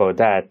think about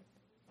that,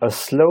 a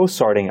slow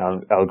sorting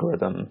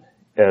algorithm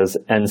is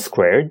n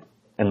squared,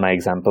 and my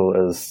example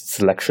is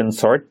selection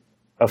sort.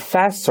 A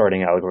fast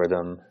sorting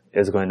algorithm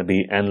is going to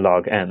be n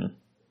log n.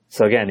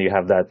 So again, you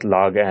have that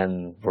log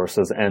n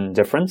versus n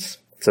difference.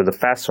 So the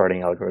fast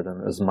sorting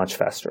algorithm is much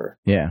faster.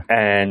 Yeah.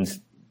 And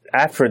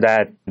after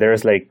that,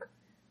 there's like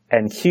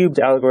n cubed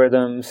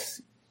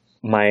algorithms.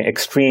 My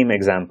extreme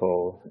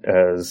example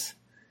is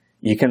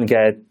you can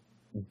get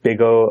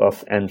big O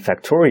of n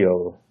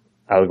factorial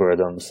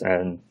algorithms.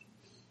 And,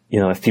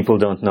 if people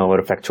don't know what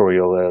a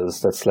factorial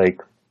is, that's like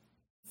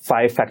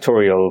 5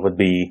 factorial would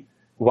be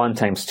 1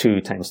 times 2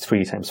 times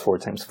 3 times 4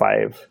 times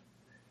 5.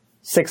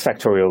 6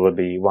 factorial would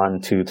be 1,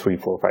 2, 3,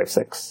 4, 5,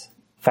 6.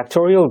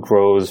 Factorial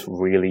grows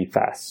really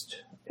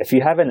fast. If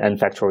you have an n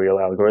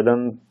factorial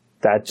algorithm,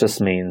 that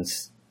just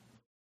means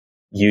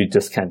you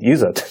just can't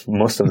use it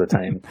most of the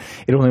time.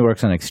 It only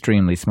works on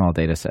extremely small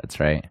data sets,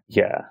 right?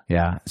 Yeah.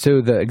 Yeah.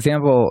 So the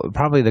example,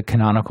 probably the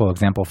canonical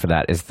example for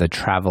that is the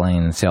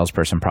traveling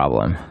salesperson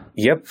problem.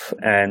 Yep.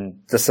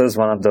 And this is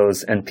one of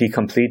those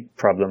NP-complete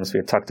problems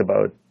we talked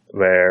about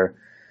where,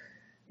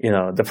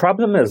 the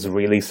problem is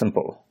really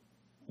simple.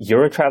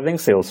 You're a traveling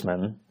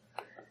salesman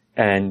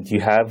and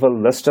you have a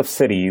list of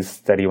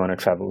cities that you want to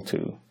travel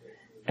to.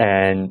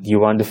 And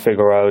you want to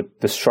figure out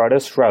the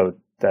shortest route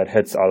that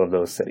hits all of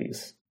those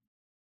cities.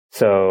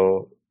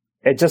 So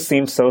it just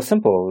seems so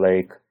simple.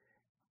 Like,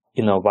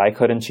 why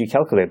couldn't you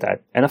calculate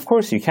that? And of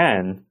course you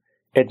can.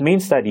 It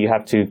means that you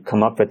have to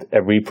come up with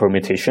every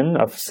permutation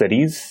of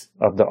cities,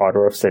 of the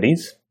order of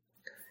cities,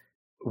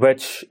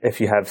 which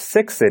if you have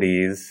 6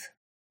 cities,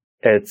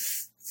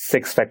 it's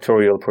 6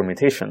 factorial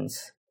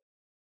permutations.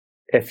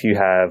 If you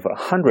have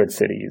 100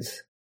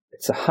 cities,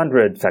 it's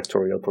 100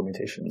 factorial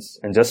permutations.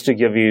 And just to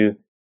give you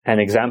an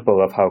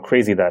example of how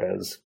crazy that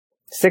is,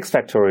 6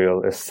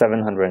 factorial is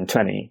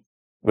 720.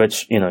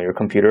 Which, your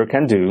computer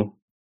can do.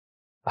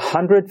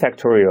 100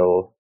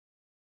 factorial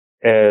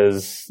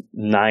is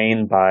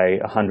 9 by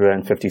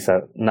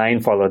 157, 9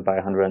 followed by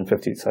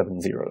 157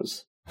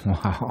 zeros.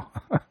 Wow.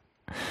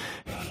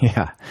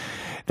 Yeah.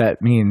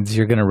 That means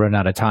you're going to run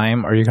out of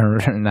time or you're going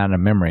to run out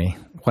of memory.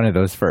 One of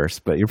those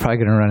first, but you're probably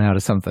going to run out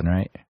of something,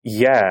 right?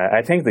 Yeah.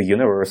 I think the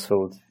universe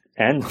will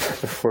end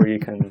before you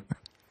can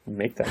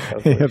make that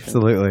calculation.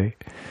 Absolutely.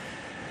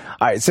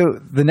 All right, so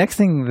the next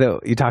thing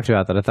that you talked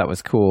about that I thought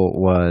was cool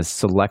was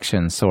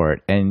selection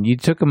sort. And you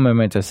took a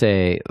moment to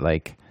say,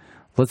 like,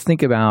 let's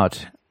think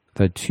about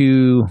the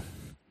 2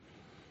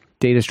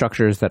 data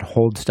structures that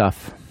hold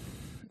stuff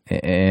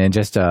in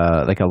just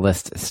like a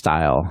list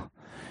style.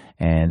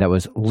 And that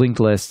was linked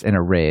lists and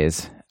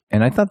arrays.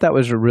 And I thought that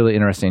was a really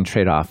interesting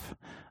trade-off,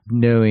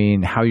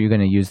 knowing how you're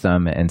going to use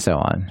them and so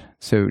on.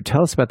 So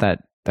tell us about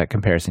that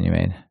comparison you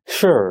made.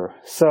 Sure.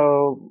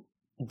 So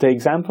the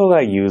example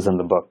I use in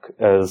the book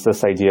is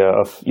this idea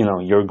of,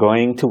 you're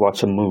going to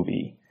watch a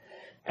movie.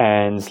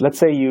 And let's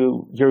say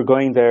you're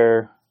going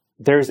there,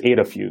 there's 8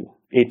 of you,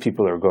 8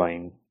 people are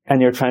going,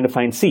 and you're trying to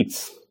find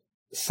seats.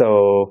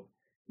 So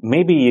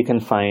maybe you can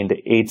find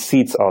 8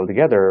 seats all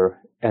together,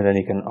 and then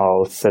you can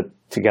all sit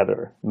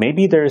together.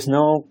 Maybe there's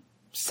no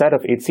set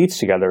of 8 seats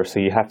together, so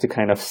you have to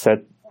kind of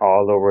sit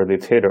all over the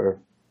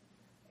theater.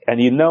 And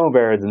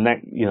where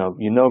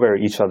where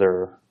each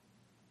other,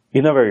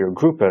 where your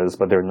group is,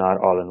 but they're not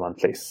all in one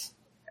place.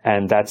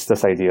 And that's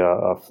this idea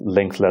of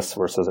linked lists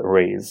versus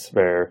arrays,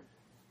 where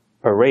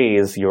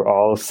arrays, you're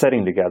all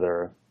sitting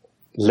together.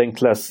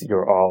 Linked lists,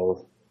 you're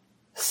all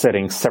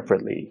sitting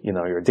separately.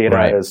 Your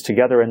data is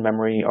together in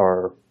memory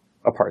or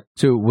apart.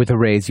 So with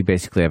arrays, you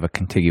basically have a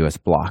contiguous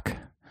block.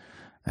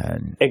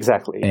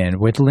 Exactly. And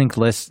with linked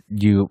lists,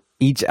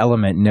 each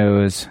element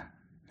knows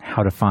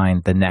how to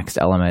find the next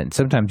element.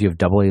 Sometimes you have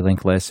doubly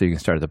linked lists, so you can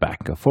start at the back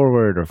and go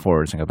forward, or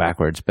forwards and go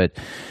backwards. But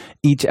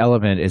each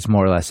element is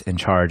more or less in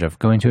charge of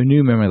going to a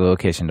new memory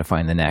location to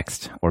find the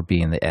next or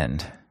be in the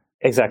end.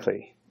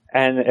 Exactly.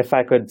 And if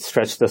I could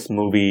stretch this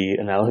movie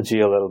analogy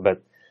a little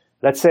bit,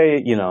 let's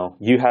say,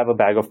 you have a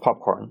bag of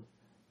popcorn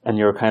and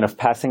you're kind of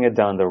passing it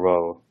down the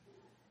row.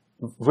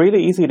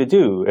 Really easy to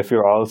do if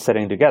you're all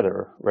sitting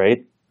together,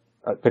 right?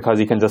 Because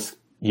you can just,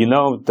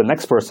 the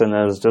next person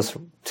is just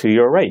to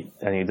your right,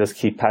 and you just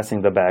keep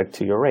passing the bag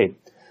to your right.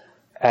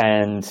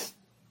 And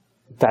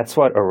that's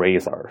what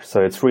arrays are.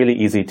 So it's really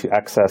easy to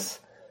access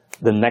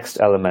the next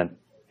element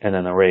in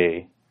an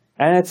array.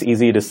 And it's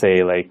easy to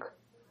say, like,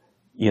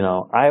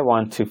 I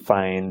want to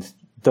find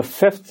the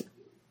 5th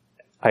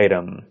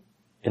item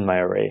in my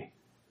array.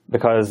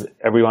 Because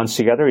everyone's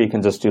together, you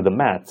can just do the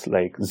math,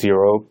 like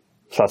 0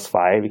 plus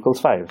 5 equals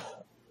 5.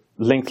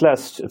 Linked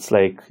list, it's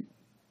like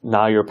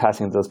now you're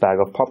passing this bag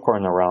of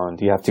popcorn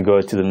around. You have to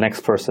go to the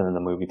next person in the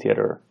movie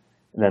theater.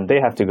 And then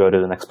they have to go to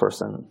the next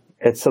person.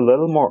 It's a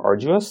little more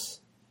arduous.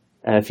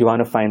 And if you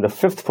want to find the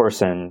fifth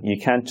person,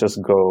 you can't just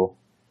go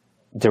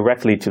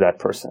directly to that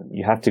person.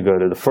 You have to go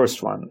to the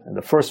first one. And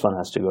the first one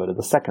has to go to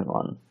the second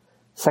one.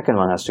 Second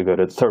one has to go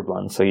to the third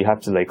one. So you have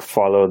to like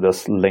follow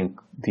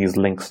these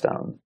links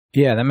down.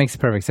 Yeah, that makes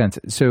perfect sense.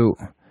 So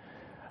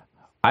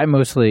I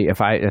mostly,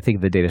 I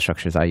think the data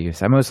structures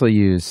I mostly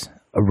use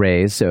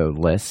arrays, so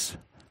lists,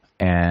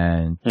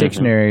 and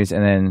dictionaries,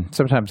 and then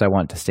sometimes I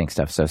want distinct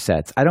stuff, so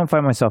sets. I don't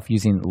find myself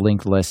using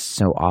linked lists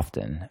so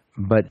often,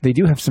 but they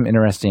do have some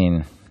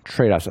interesting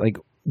trade-offs. Like,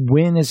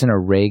 when is an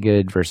array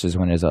good versus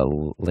when is a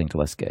linked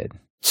list good?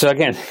 So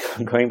again,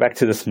 going back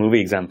to this movie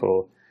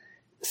example,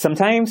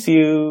 sometimes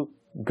you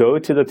go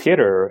to the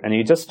theater and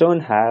you just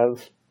don't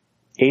have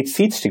 8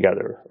 seats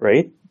together,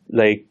 right?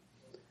 Like,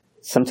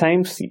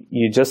 sometimes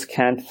you just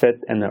can't fit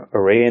an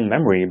array in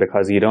memory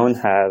because you don't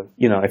have,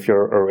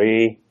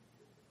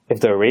 if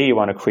the array you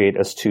want to create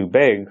is too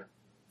big,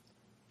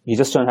 you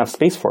just don't have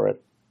space for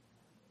it.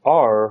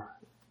 Or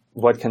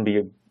what can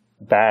be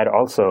bad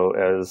also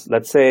is,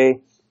 let's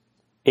say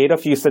 8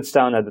 of you sits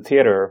down at the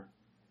theater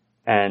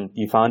and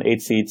you found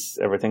 8 seats,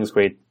 everything's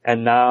great.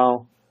 And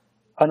now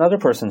another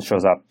person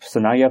shows up.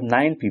 So now you have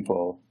 9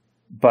 people,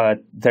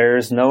 but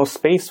there's no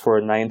space for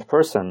a 9th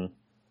person.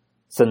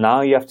 So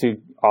now you have to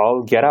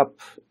all get up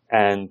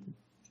and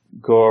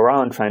go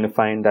around trying to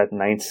find that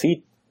 9th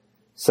seat.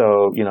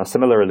 So,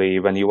 similarly,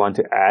 when you want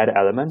to add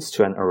elements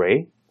to an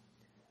array,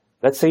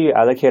 let's say you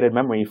allocated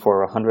memory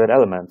for 100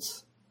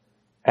 elements,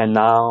 and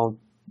now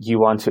you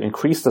want to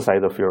increase the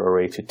size of your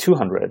array to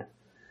 200.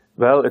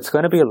 Well, it's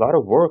going to be a lot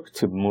of work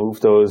to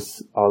move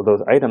all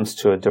those items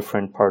to a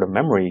different part of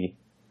memory.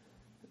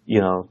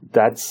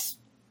 That's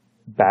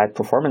bad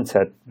performance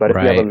hit. But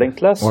if you have a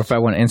linked list, or if I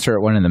want to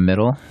insert one in the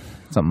middle,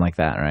 something like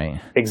that,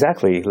 right?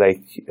 Exactly.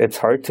 Like, it's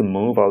hard to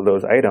move all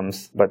those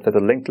items, but with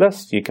a linked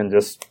list, you can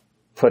just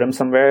put them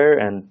somewhere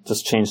and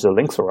just change the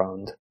links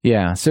around.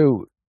 Yeah.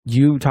 So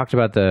you talked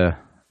about the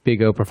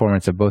big O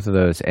performance of both of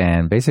those,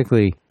 and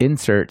basically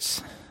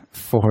inserts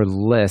for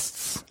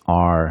lists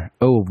are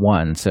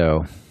O1,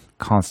 so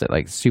constant,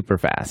 like super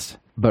fast.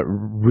 But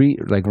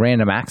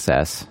random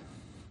access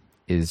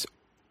is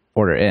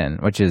order N,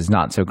 which is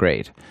not so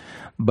great.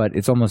 But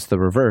it's almost the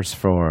reverse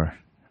for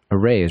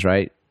arrays,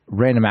 right?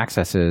 Random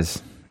access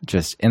is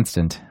just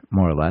instant,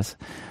 more or less.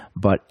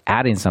 But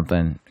adding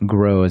something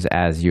grows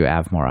as you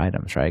add more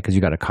items, right? Because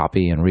you got to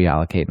copy and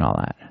reallocate and all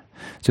that.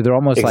 So they're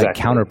almost like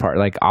counterpart,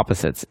 like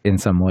opposites in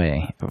some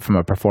way from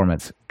a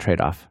performance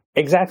trade-off.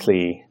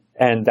 Exactly.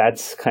 And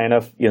that's kind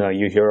of,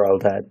 you hear all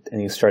that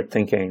and you start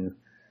thinking,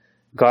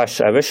 gosh,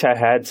 I wish I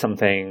had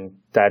something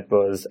that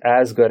was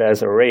as good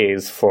as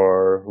arrays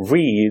for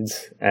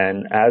reads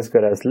and as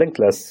good as linked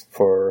lists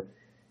for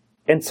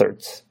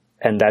inserts.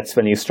 And that's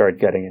when you start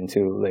getting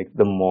into like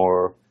the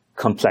more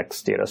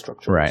complex data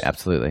structures. Right,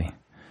 absolutely.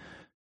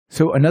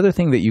 So another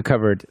thing that you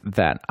covered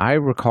that I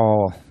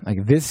recall,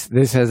 like this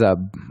has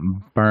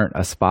burnt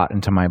a spot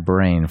into my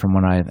brain from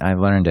when I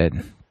learned it,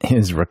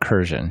 is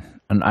recursion.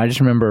 And I just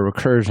remember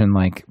recursion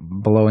like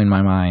blowing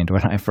my mind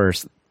when I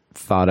first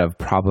thought of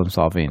problem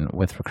solving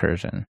with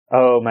recursion.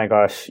 Oh my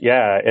gosh.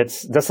 Yeah,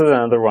 this is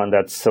another one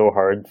that's so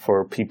hard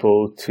for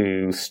people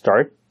to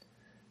start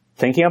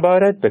thinking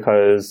about it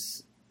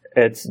because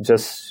it's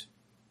just,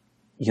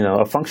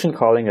 a function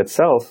calling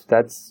itself,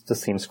 that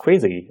just seems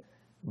crazy.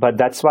 But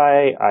that's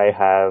why I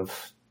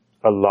have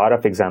a lot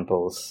of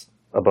examples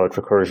about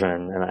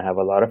recursion and I have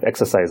a lot of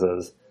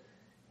exercises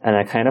and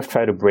I kind of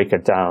try to break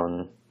it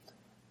down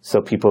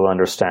so people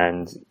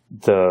understand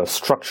the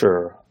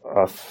structure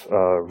of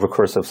a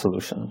recursive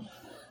solution.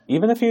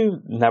 Even if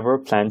you never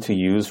plan to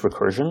use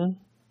recursion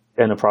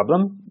in a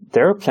problem,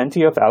 there are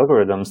plenty of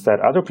algorithms that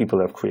other people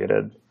have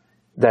created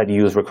that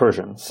use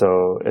recursion.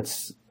 So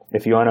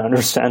if you want to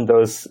understand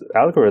those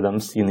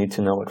algorithms, you need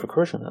to know what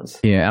recursion is.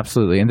 Yeah,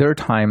 absolutely. And there are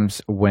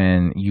times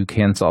when you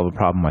can solve a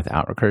problem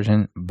without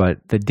recursion, but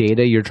the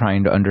data you're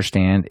trying to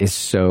understand is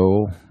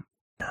so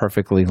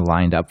perfectly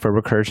lined up for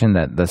recursion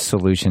that the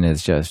solution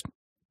is just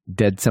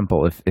dead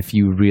simple if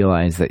you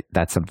realize that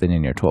that's something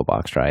in your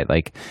toolbox, right?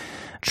 Like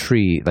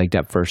tree, like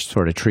depth first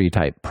sort of tree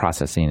type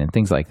processing and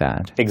things like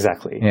that.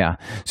 Exactly. Yeah.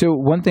 So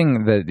one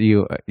thing that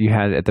you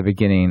had at the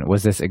beginning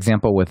was this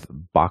example with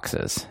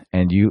boxes,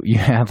 and you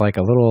had like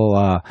a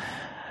little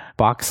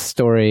box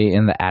story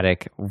in the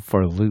attic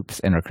for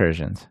loops and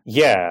recursions.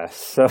 Yeah.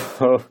 So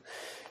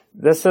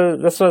this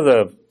was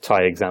a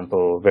toy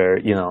example where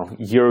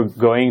you're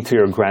going to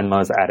your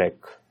grandma's attic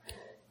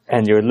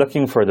and you're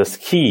looking for this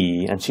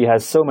key, and she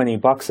has so many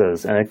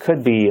boxes, and it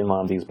could be in one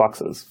of these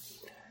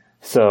boxes.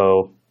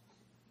 So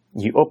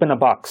you open a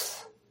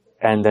box,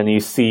 and then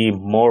you see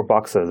more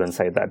boxes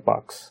inside that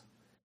box.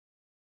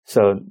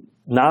 So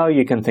now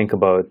you can think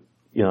about,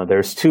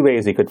 there's 2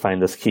 ways you could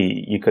find this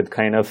key. You could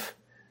kind of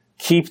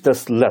keep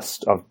this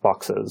list of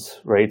boxes,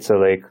 right? So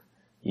like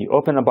you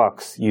open a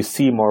box, you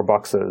see more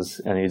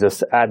boxes, and you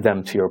just add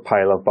them to your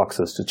pile of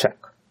boxes to check.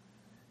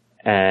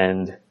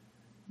 And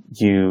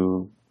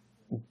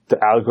the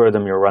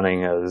algorithm you're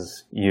running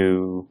is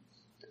you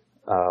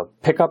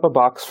pick up a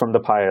box from the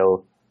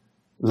pile,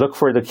 look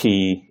for the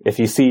key. If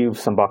you see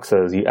some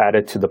boxes, you add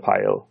it to the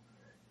pile.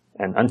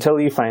 And until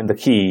you find the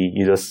key,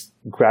 you just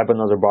grab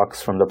another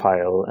box from the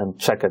pile and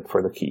check it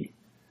for the key.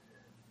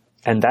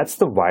 And that's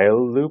the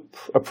while loop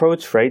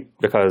approach, right?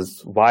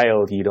 Because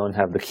while you don't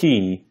have the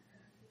key,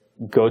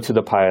 go to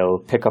the pile,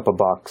 pick up a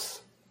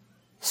box,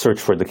 search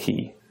for the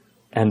key.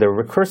 And the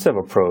recursive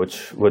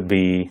approach would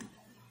be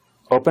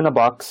open a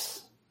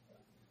box.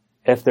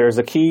 If there's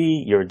a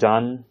key, you're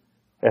done.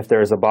 If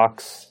there's a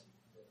box,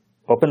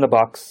 open the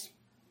box.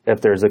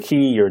 If there's a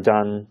key, you're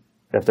done.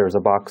 If there's a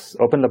box,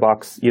 open the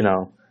box,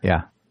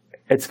 Yeah.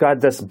 It's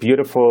got this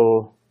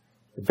beautiful,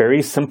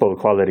 very simple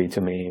quality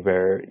to me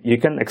where you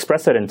can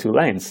express it in 2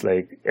 lines,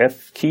 like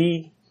if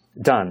key,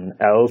 done,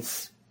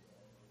 else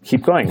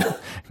keep going.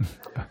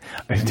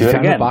 If you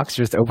found the box,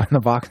 just open the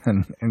box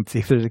and see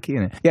if there's a key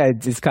in it. Yeah,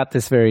 it's got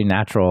this very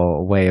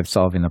natural way of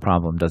solving the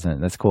problem, doesn't it?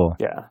 That's cool.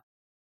 Yeah.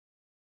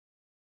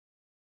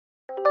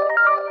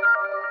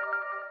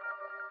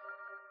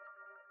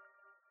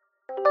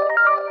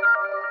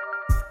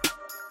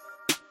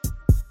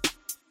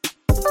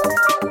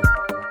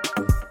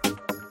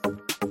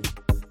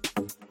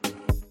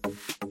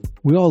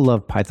 We all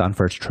love Python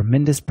for its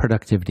tremendous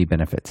productivity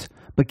benefits,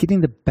 but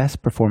getting the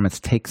best performance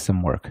takes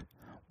some work.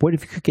 What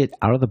if you could get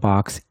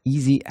out-of-the-box,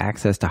 easy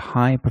access to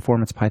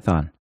high-performance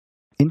Python?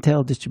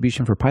 Intel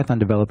Distribution for Python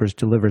Developers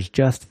delivers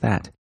just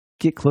that.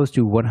 Get close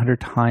to 100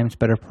 times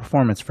better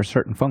performance for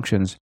certain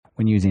functions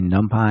when using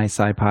NumPy,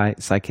 SciPy,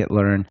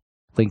 scikit-learn,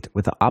 linked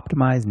with the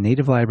optimized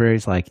native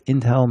libraries like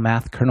Intel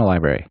Math Kernel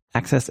Library,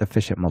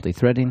 access-efficient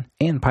multi-threading,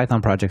 and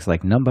Python projects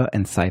like Numba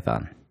and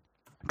Cython.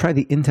 Try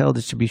the Intel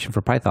Distribution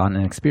for Python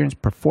and experience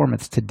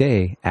performance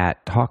today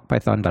at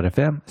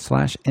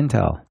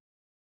talkpython.fm/Intel.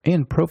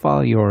 And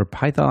profile your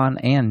Python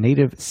and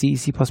native C,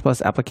 C++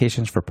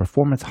 applications for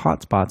performance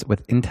hotspots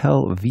with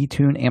Intel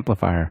vTune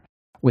Amplifier.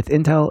 With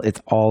Intel,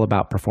 it's all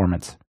about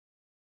performance.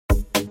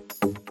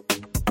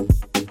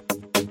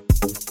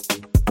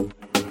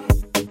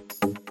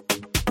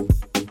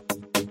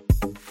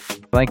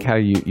 I like how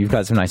you've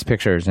got some nice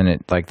pictures, and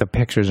the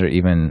pictures are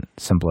even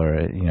simpler.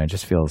 It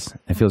just feels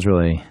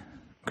really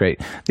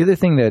great. The other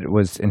thing that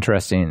was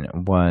interesting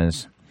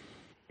was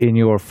in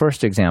your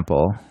first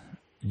example,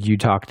 you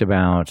talked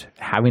about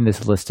having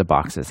this list of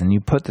boxes and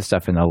you put the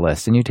stuff in the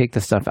list and you take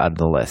the stuff out of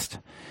the list.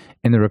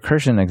 In the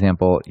recursion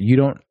example, you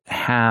don't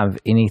have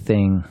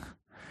anything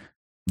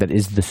that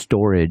is the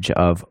storage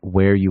of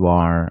where you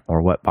are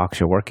or what box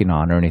you're working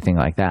on or anything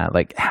like that.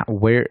 Like how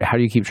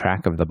do you keep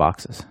track of the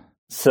boxes?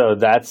 So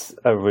that's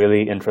a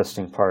really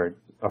interesting part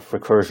of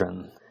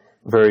recursion,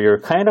 where you're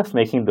kind of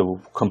making the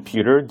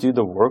computer do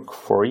the work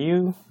for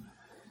you,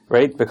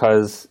 right?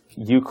 Because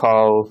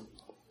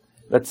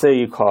let's say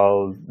you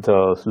call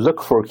the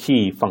look for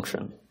key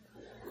function.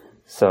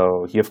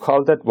 So you've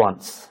called it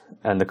once,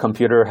 and the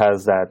computer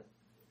has that,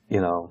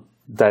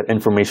 that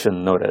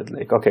information noted.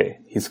 Like, okay,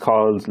 he's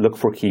called look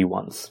for key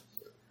once.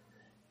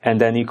 And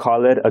then you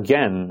call it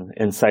again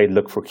inside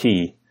look for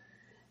key.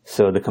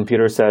 So the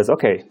computer says,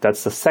 okay,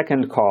 that's the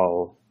second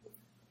call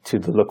to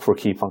the look for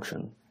key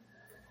function.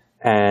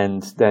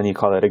 And then you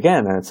call it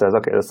again, and it says,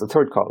 okay, that's the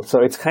third call.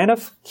 So it's kind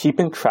of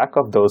keeping track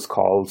of those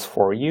calls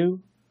for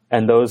you.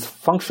 And those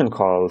function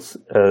calls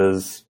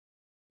is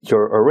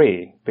your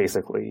array,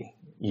 basically.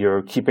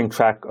 You're keeping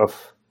track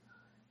of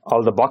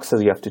all the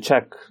boxes you have to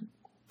check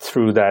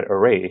through that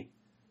array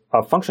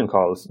of function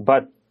calls.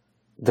 But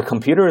the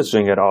computer is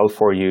doing it all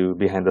for you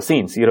behind the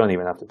scenes. You don't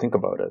even have to think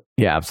about it.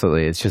 Yeah,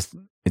 absolutely.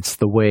 It's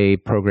the way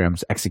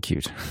programs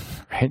execute,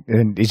 right?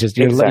 And it's just,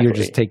 you're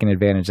just taking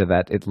advantage of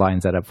that. It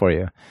lines that up for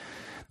you.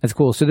 That's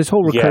cool. So this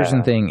whole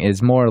recursion thing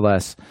is more or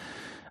less,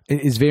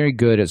 is very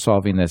good at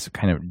solving this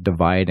kind of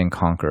divide and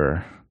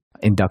conquer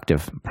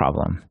inductive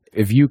problem.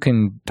 If you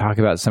can talk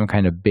about some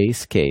kind of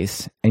base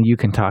case and you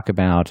can talk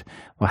about,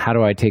 well, how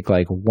do I take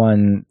like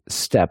one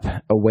step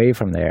away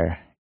from there?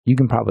 You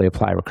can probably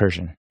apply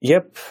recursion.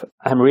 Yep.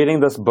 I'm reading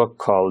this book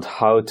called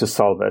How to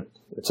Solve It,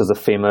 which is a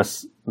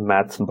famous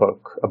math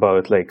book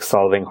about like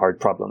solving hard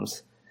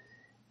problems.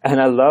 And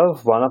I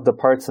love one of the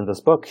parts in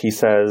this book. He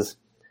says,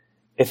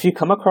 if you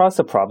come across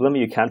a problem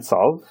you can't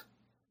solve,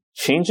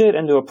 change it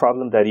into a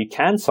problem that you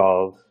can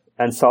solve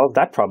and solve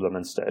that problem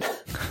instead.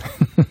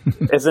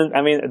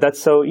 That's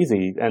so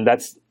easy. And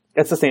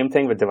it's the same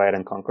thing with divide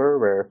and conquer,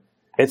 where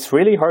it's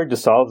really hard to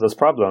solve this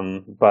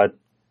problem, but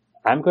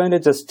I'm going to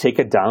just take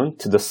it down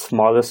to the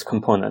smallest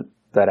component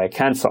that I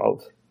can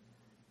solve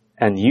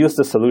and use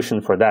the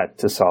solution for that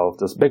to solve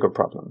this bigger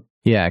problem.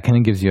 Yeah, it kind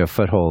of gives you a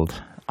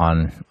foothold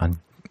on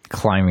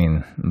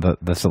climbing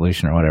the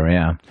solution or whatever,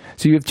 yeah.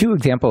 So you have 2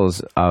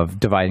 examples of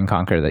divide and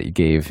conquer that you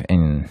gave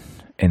in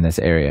this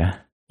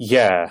area.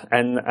 Yeah,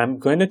 and I'm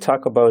going to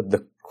talk about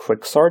the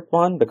quicksort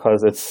one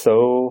because it's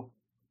so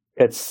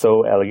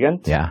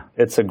elegant. Yeah.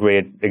 It's a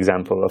great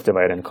example of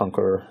divide and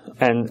conquer.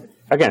 And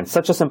again,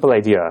 such a simple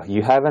idea.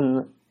 You have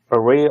an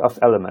array of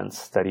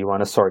elements that you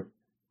want to sort,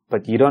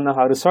 but you don't know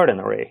how to sort an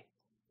array.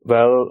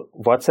 Well,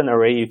 what's an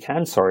array you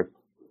can sort?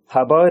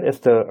 How about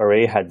if the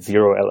array had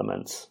 0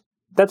 elements?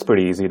 That's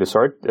pretty easy to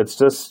sort. It's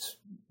just,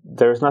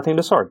 there's nothing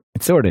to sort.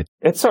 It's sorted.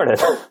 It's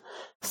sorted.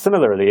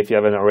 Similarly, if you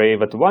have an array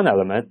with 1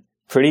 element,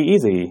 pretty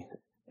easy.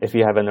 If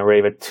you have an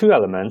array with 2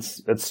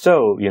 elements, it's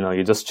still,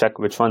 you just check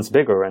which one's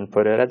bigger and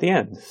put it at the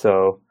end.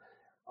 So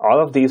all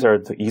of these are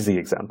the easy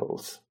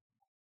examples.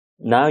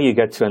 Now you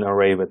get to an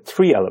array with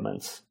 3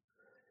 elements.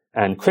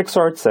 And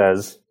quicksort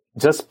says,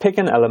 just pick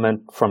an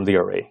element from the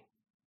array.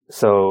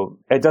 So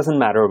it doesn't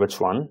matter which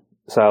one.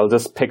 So I'll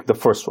just pick the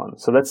first one.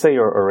 So let's say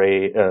your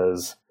array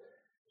is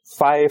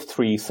 5,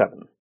 3,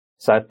 7.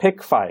 So I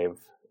pick 5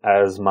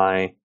 as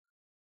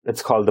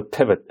it's called the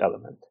pivot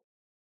element.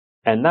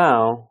 And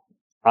now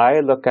I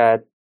look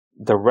at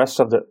the rest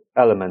of the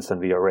elements in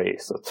the array,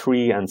 so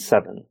 3 and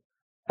 7.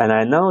 And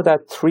I know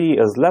that 3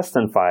 is less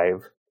than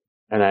 5,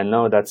 and I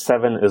know that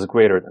 7 is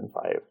greater than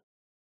 5.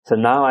 So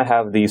now I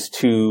have these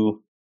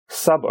 2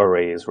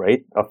 sub-arrays,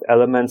 right, of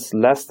elements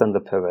less than the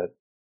pivot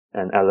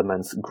and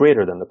elements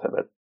greater than the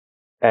pivot.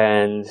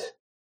 And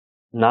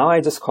now I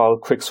just call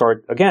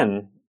quicksort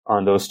again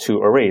on those 2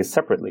 arrays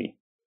separately.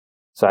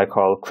 So I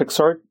call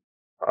quicksort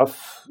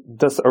of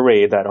this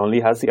array that only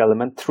has the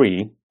element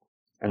 3,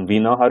 and we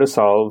know how to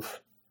sort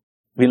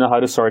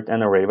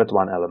an array with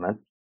 1 element.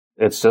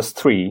 It's just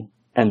 3.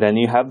 And then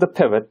you have the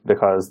pivot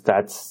because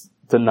that's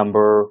the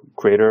number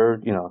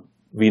greater,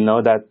 we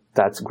know that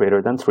that's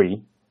greater than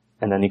 3.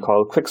 And then you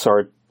call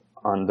quicksort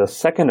on the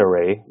second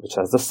array, which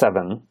has the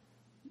 7.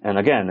 And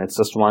again, it's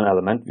just 1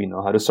 element. We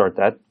know how to sort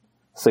that.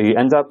 So you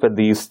end up with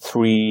these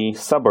 3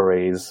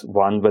 subarrays,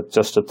 one with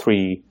just a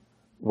 3,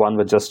 one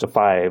with just a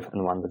 5,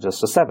 and one with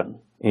just a 7.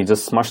 You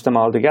just smush them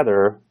all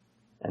together,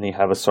 and you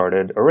have a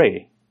sorted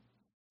array.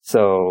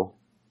 So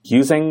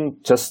using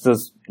just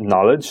this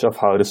knowledge of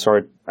how to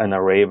sort an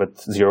array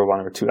with 0, 1,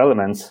 or 2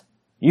 elements,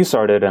 you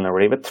sorted an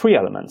array with 3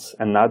 elements.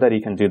 And now that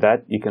you can do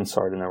that, you can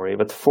sort an array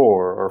with 4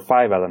 or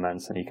 5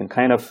 elements, and you can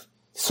kind of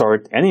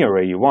sort any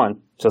array you want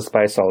just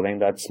by solving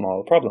that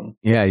small problem.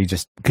 Yeah, you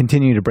just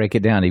continue to break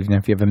it down, even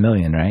if you have a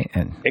million, right?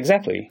 And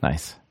exactly.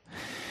 Nice.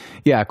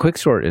 Yeah,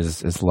 quicksort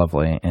is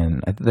lovely,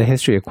 and the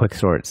history of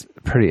quicksort is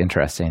pretty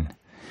interesting.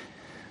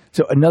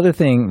 So another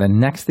thing, the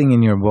next thing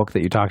in your book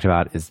that you talked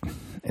about is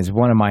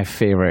one of my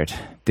favorite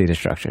data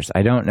structures.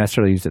 I don't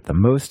necessarily use it the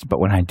most, but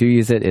when I do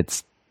use it,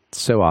 it's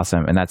so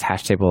awesome, and that's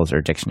hash tables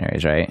or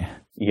dictionaries, right?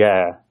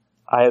 Yeah.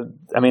 I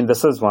mean,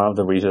 this is one of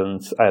the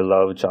reasons I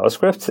love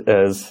JavaScript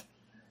is,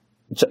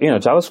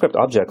 JavaScript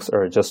objects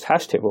are just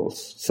hash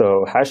tables.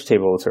 So hash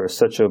tables are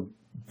such a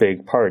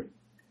big part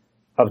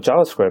of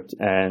JavaScript.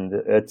 And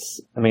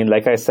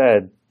like I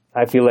said,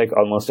 I feel like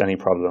almost any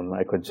problem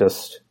I could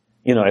just,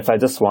 if I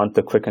just want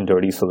the quick and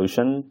dirty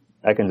solution,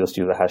 I can just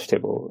use a hash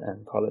table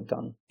and call it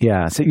done.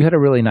 Yeah. So you had a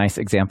really nice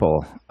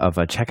example of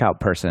a checkout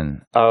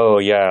person. Oh,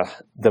 yeah.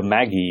 The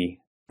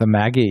Maggie. The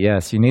Maggie,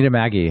 yes. You need a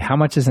Maggie. How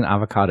much is an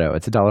avocado?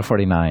 It's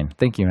 $1.49.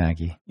 Thank you,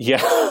 Maggie.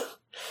 Yeah.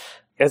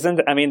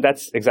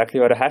 That's exactly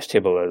what a hash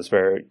table is,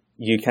 where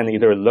you can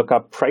either look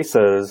up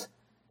prices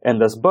in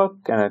this book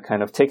and it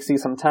kind of takes you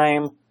some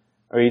time,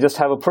 or you just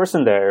have a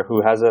person there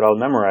who has it all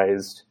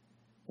memorized.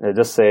 They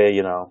just say,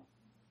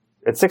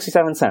 it's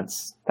 67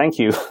 cents. Thank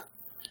you.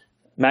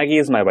 Maggie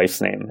is my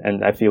wife's name,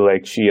 and I feel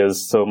like she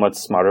is so much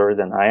smarter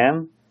than I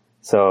am.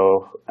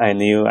 So I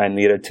knew I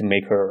needed to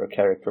make her a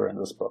character in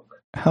this book.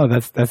 Oh,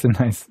 that's a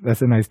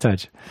nice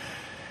touch.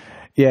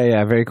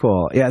 Yeah, very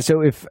cool. Yeah,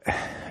 so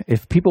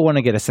if people want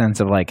to get a sense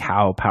of like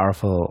how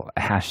powerful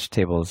hash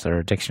tables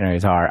or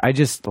dictionaries are, I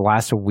just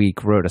last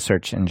week wrote a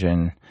search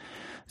engine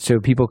so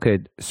people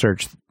could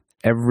search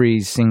every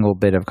single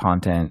bit of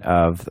content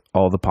of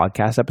all the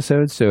podcast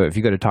episodes. So if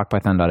you go to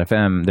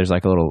talkpython.fm, there's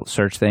like a little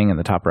search thing in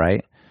the top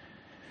right,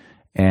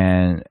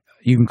 and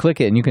you can click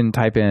it and you can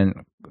type in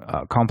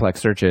complex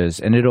searches,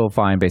 and it'll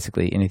find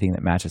basically anything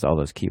that matches all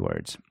those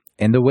keywords.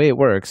 And the way it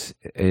works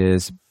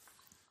is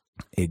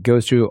it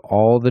goes through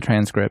all the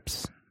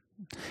transcripts,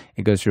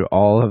 it goes through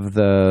all of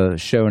the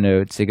show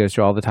notes, it goes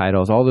through all the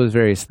titles, all those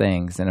various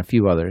things, and a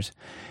few others.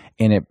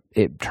 And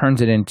it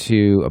turns it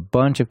into a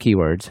bunch of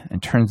keywords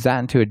and turns that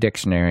into a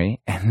dictionary.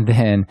 And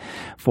then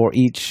for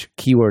each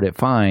keyword it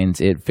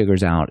finds, it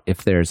figures out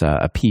if there's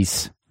a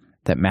piece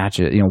that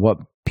matches, what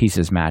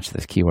pieces match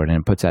this keyword, and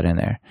it puts that in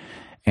there.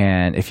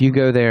 And if you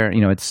go there,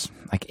 it's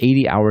like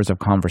 80 hours of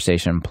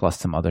conversation plus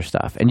some other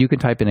stuff. And you can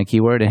type in a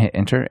keyword and hit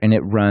enter, and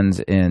it runs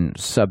in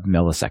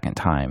sub-millisecond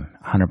time,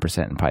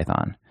 100% in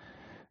Python.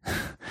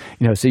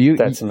 So you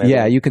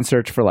can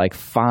search for like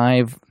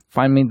find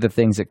me the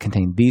things that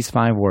contain these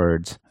 5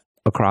 words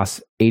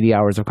across 80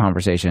 hours of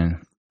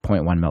conversation,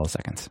 0.1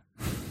 milliseconds.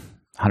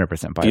 100%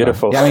 Python.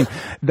 Beautiful. Yeah,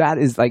 that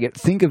is like,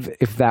 think of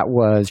if that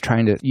was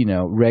trying to,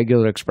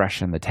 regular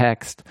expression the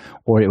text,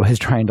 or it was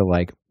trying to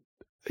like,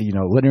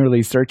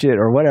 literally search it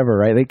or whatever,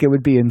 right? Like it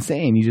would be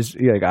insane.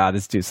 You're like,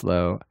 this is too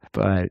slow.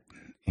 But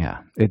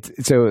yeah, it's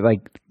so like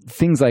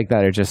things like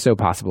that are just so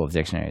possible with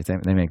dictionaries.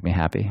 They make me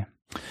happy.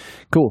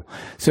 Cool.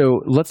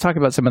 So let's talk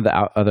about some of the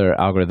other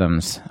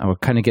algorithms. We're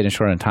kind of getting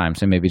short on time,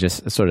 so maybe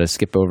just sort of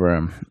skip over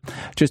them,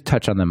 just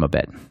touch on them a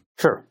bit.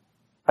 Sure.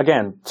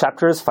 Again,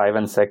 chapters 5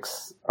 and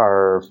 6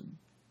 are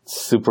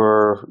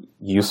super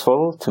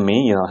useful to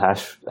me,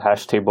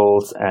 hash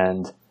tables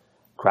and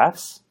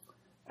graphs.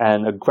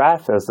 And a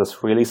graph is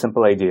this really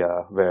simple idea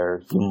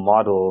where you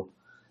model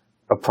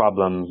a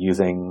problem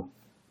using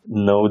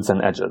nodes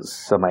and edges.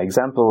 So my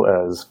example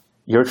is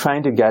you're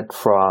trying to get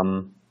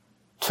from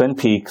Twin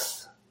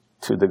Peaks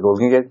to the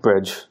Golden Gate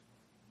Bridge.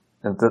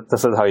 And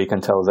this is how you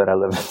can tell that I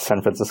live in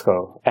San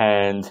Francisco.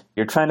 And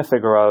you're trying to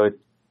figure out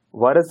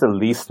what is the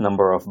least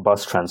number of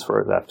bus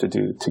transfers I have to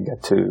do to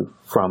get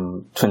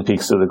from Twin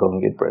Peaks to the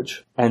Golden Gate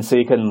Bridge. And so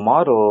you can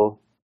model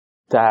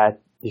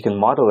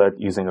it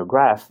using a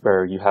graph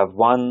where you have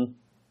one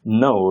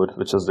node,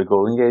 which is the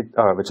Golden Gate,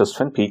 which is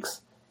Twin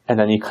Peaks, and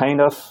then you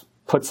kind of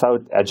puts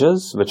out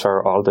edges, which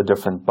are all the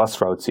different bus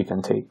routes you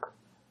can take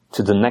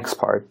to the next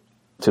part,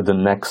 to the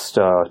next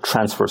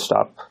transfer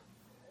stop.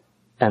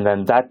 And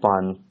then that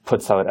one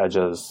puts out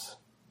edges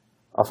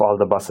of all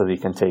the buses you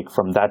can take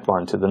from that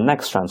one to the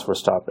next transfer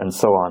stop, and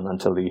so on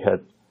until you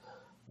hit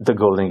the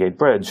Golden Gate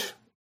Bridge.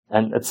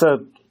 And this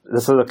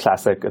is a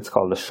classic. It's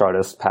called the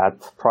shortest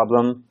path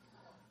problem.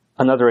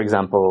 Another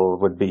example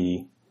would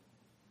be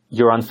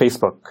you're on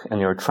Facebook and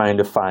you're trying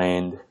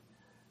to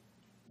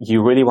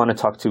you really want to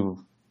talk to,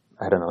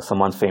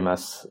 someone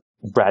famous,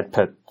 Brad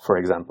Pitt, for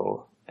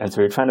example. And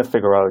so you're trying to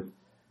figure out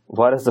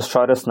what is the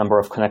shortest number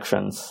of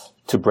connections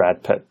to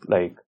Brad Pitt?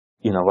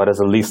 What is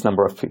the least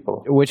number of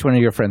people? Which one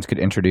of your friends could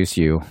introduce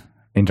you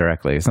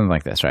indirectly? Something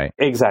like this, right?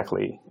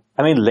 Exactly.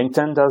 I mean,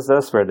 LinkedIn does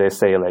this where they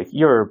say,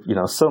 you're,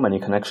 so many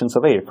connections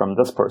away from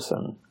this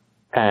person.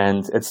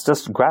 And it's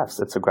just graphs.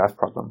 It's a graph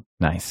problem.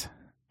 Nice.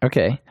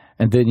 Okay.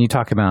 And then you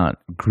talk about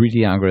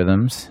greedy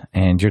algorithms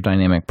and your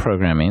dynamic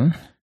programming.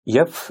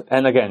 Yep.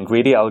 And again,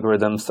 greedy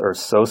algorithms are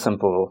so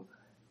simple.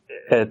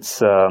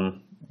 It's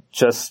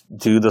just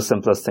do the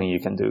simplest thing you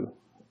can do.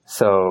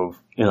 So,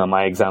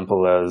 my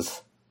example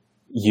is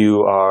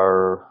you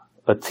are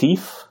a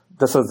thief.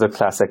 This is the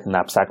classic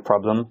knapsack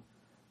problem.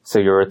 So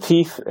you're a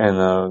thief in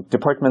a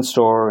department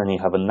store and you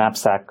have a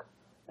knapsack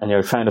and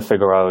you're trying to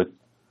figure out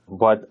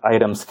what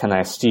items can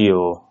I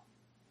steal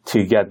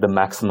to get the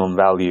maximum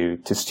value,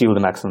 to steal the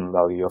maximum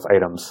value of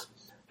items.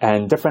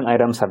 And different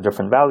items have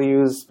different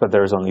values, but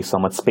there's only so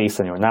much space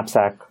in your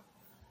knapsack.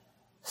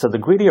 So the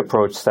greedy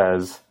approach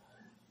says,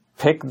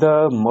 pick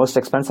the most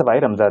expensive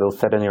item that'll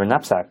fit in your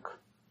knapsack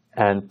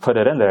and put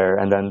it in there,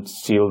 and then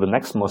steal the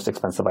next most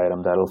expensive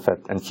item that'll fit,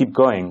 and keep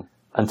going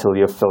until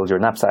you've filled your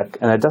knapsack.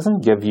 And it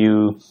doesn't give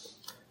you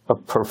a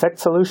perfect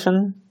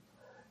solution,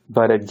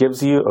 but it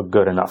gives you a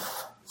good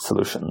enough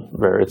solution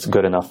where it's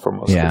good enough for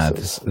most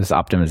cases. Yeah, this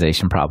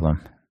optimization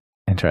problem.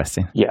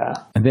 Interesting. Yeah.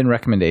 And then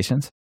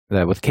recommendations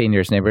with K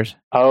nearest neighbors.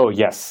 Oh,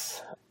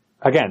 yes.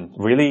 Again,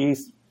 really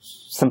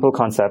simple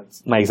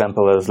concept. My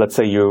example is, let's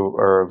say you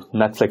are a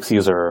Netflix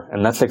user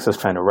and Netflix is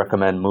trying to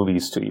recommend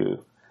movies to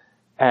you.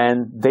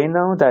 And they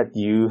know that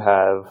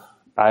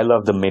I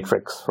love The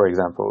Matrix, for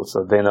example.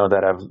 So they know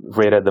that I've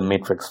rated The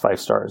Matrix 5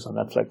 stars on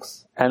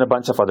Netflix and a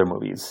bunch of other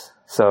movies.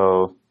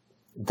 So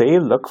they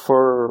look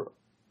for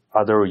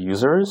other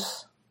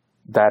users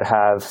that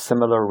have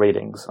similar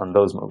ratings on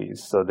those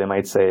movies. So they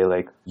might say,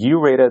 you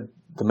rated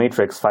The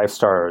Matrix 5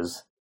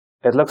 stars.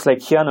 It looks like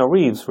Keanu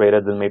Reeves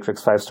rated The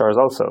Matrix 5 stars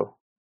also.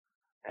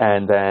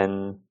 And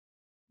then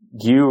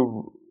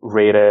you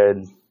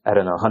rated,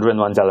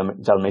 101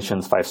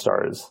 Dalmatians 5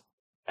 stars.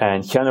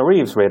 And Keanu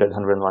Reeves rated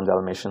 101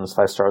 Dalmatians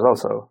 5 stars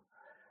also.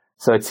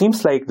 So it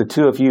seems like the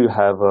two of you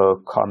have a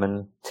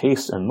common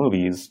taste in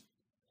movies.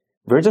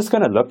 We're just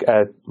going to look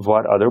at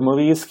what other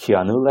movies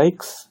Keanu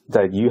likes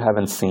that you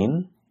haven't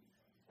seen,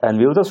 and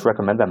we'll just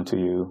recommend them to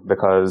you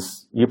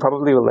because you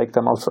probably will like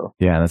them also.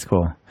 Yeah, that's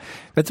cool.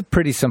 That's a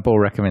pretty simple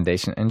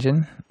recommendation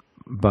engine,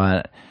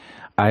 but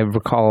I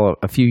recall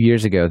a few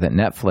years ago that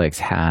Netflix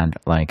had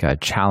a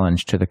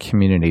challenge to the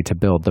community to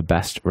build the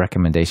best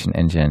recommendation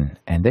engine,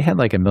 and they had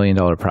 $1 million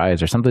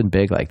prize or something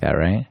big like that,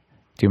 right?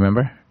 Do you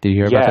remember? Did you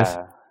hear about this?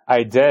 Yeah,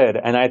 I did,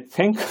 and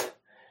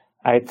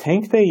I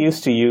think they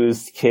used to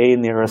use K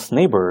nearest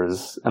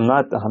neighbors. I'm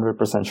not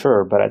 100%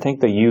 sure, but I think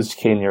they used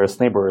K nearest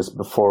neighbors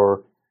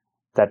before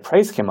that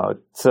prize came out.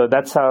 So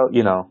that's how,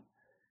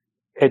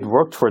 it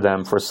worked for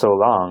them for so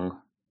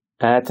long.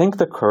 And I think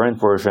the current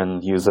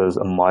version uses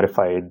a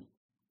modified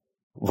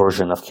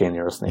version of K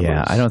nearest neighbors.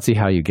 Yeah, I don't see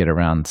how you get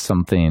around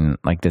something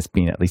like this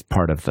being at least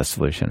part of the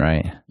solution,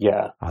 right?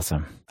 Yeah.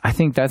 Awesome. I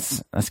think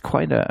that's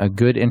quite a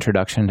good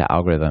introduction to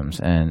algorithms.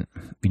 And,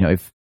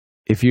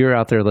 if you're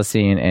out there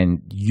listening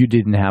and you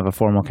didn't have a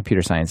formal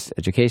computer science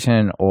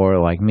education,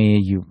 or like me,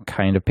 you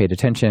kind of paid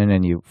attention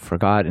and you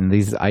forgot, and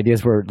these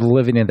ideas were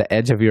living in the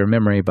edge of your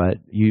memory, but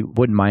you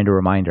wouldn't mind a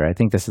reminder, I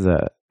think this is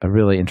a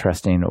really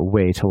interesting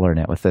way to learn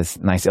it with this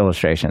nice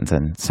illustrations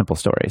and simple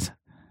stories.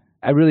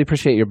 I really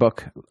appreciate your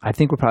book. I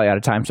think we're probably out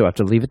of time, so I have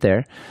to leave it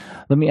there.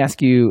 Let me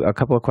ask you a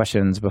couple of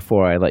questions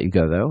before I let you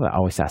go, though. I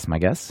always ask my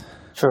guests.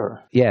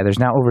 Sure. Yeah, there's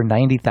now over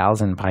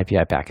 90,000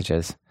 PyPI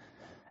packages.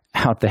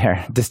 out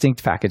there,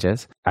 distinct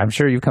packages. I'm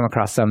sure you've come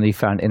across some that you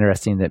found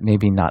interesting that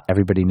maybe not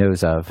everybody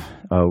knows of.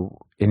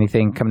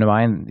 Anything come to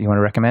mind you want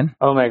to recommend?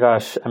 Oh my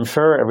gosh, I'm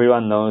sure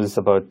everyone knows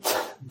about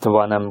the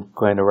one I'm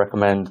going to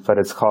recommend, but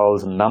it's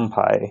called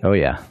NumPy. Oh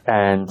yeah.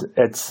 And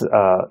it's,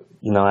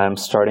 I'm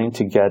starting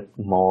to get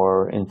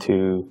more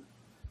into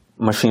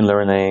machine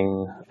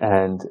learning,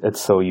 and it's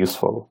so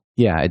useful.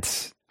 Yeah,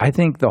 I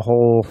think the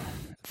whole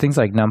things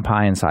like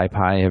NumPy and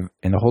SciPy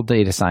and the whole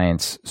data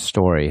science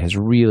story has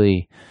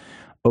really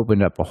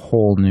opened up a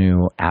whole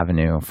new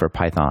avenue for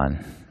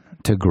Python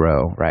to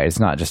grow, right? It's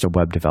not just a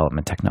web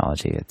development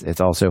technology. It's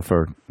also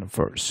for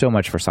so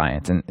much for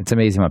science, and it's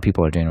amazing what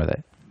people are doing with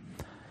it.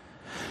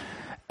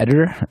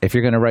 Editor, if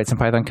you're going to write some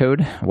Python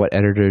code, what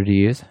editor do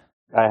you use?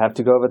 I have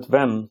to go with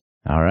Vim.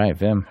 All right,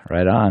 Vim,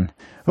 right on.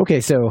 Okay,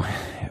 so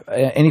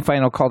any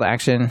final call to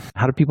action?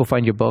 How do people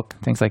find your book,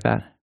 things like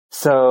that?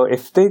 So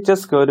if they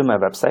just go to my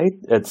website,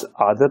 it's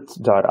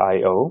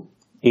adit.io,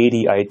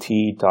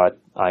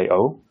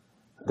 adit.io.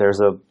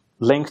 There's a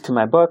link to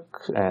my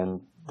book,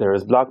 and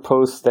there's blog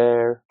posts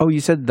there. Oh,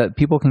 you said that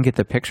people can get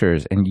the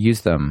pictures and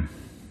use them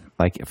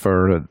like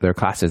for their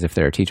classes if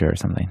they're a teacher or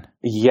something.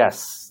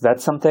 Yes,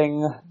 that's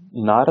something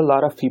not a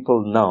lot of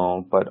people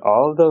know, but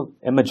all the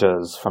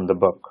images from the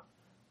book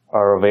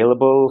are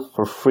available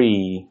for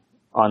free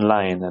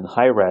online in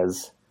high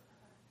res.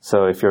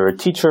 So if you're a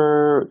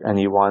teacher and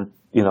you want,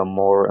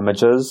 more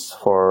images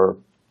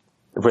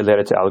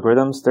related to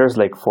algorithms, there's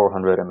like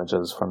 400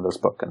 images from this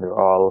book, and they're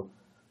all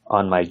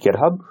on my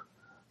GitHub.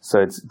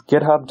 So it's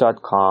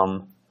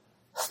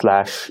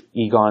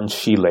github.com/Egon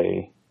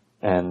Schiele.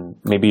 And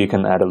maybe you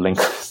can add a link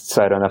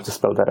so I don't have to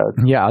spell that out.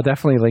 Yeah, I'll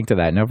definitely link to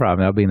that. No problem.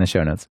 That'll be in the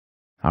show notes.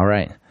 All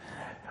right.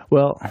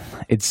 Well,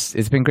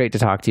 it's been great to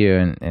talk to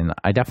you, and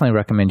I definitely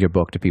recommend your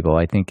book to people.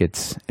 I think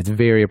it's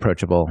very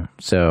approachable.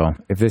 So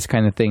if this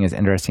kind of thing is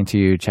interesting to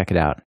you, check it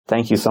out.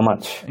 Thank you so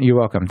much. You're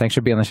welcome. Thanks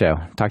for being on the show.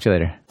 Talk to you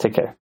later. Take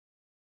care.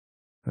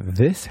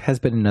 This has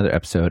been another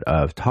episode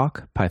of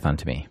Talk Python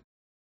to Me.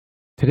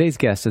 Today's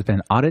guest has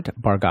been Adit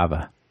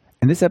Bhargava,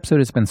 and this episode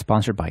has been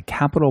sponsored by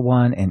Capital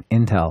One and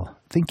Intel.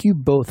 Thank you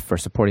both for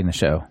supporting the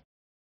show.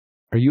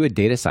 Are you a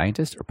data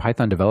scientist or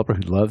Python developer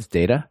who loves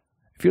data?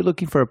 If you're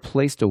looking for a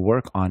place to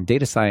work on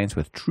data science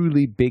with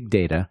truly big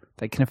data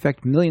that can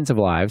affect millions of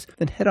lives,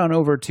 then head on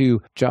over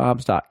to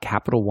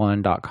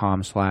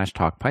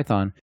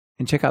jobs.capitalone.com/talkpython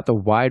and check out the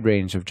wide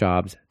range of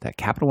jobs that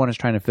Capital One is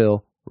trying to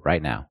fill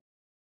right now.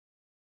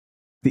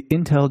 The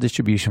Intel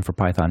distribution for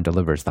Python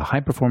delivers the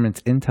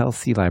high-performance Intel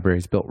C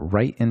libraries built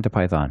right into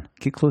Python.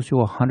 Get close to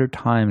 100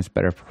 times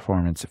better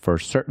performance for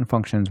certain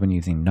functions when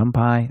using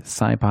NumPy,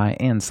 SciPy,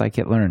 and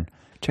scikit-learn.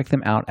 Check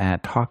them out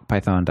at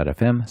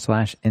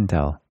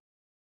talkpython.fm/Intel.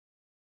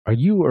 Are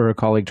you or a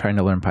colleague trying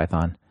to learn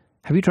Python?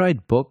 Have you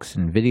tried books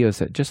and videos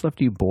that just left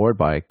you bored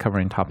by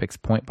covering topics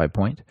point by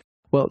point?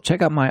 Well,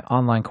 check out my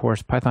online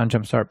course, Python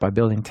Jumpstart by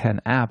Building 10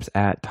 Apps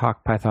at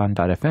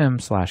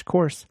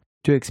talkpython.fm/course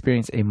to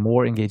experience a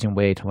more engaging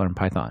way to learn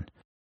Python.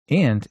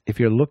 And if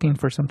you're looking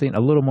for something a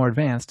little more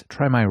advanced,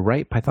 try my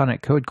Write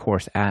Pythonic Code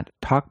course at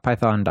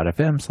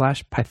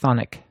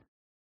talkpython.fm/Pythonic.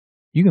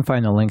 You can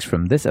find the links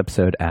from this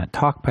episode at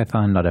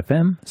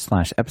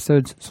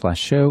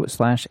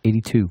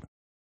talkpython.fm/episodes/show/82.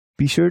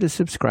 Be sure to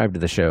subscribe to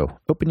the show.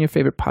 Open your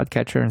favorite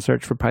podcatcher and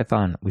search for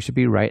Python. We should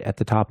be right at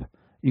the top.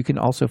 You can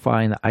also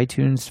find the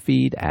iTunes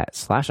feed at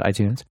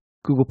 /iTunes,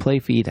 Google Play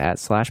feed at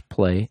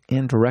 /play,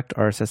 and direct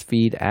RSS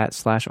feed at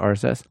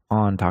 /RSS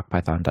on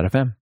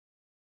talkpython.fm.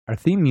 Our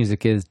theme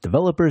music is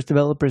Developers,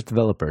 Developers,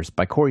 Developers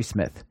by Corey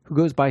Smith, who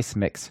goes by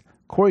Smix.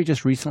 Corey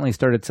just recently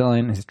started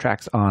selling his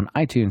tracks on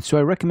iTunes, so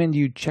I recommend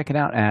you check it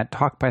out at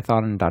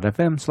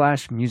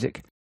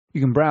talkpython.fm/music. You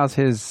can browse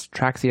his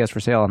tracks he has for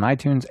sale on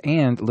iTunes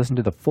and listen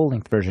to the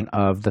full-length version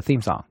of the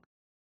theme song.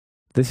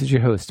 This is your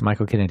host,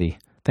 Michael Kennedy.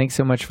 Thanks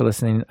so much for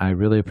listening. I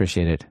really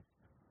appreciate it.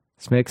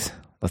 Smix,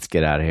 let's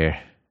get out of here.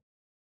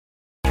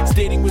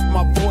 Stating with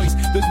my voice,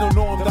 there's no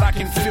norm that I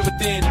can feel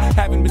within.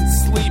 Haven't been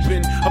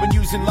sleeping, I've been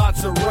using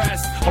lots of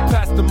rest. I'll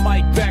pass the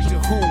mic back to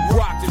who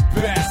rocked it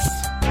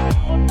best.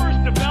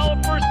 First develop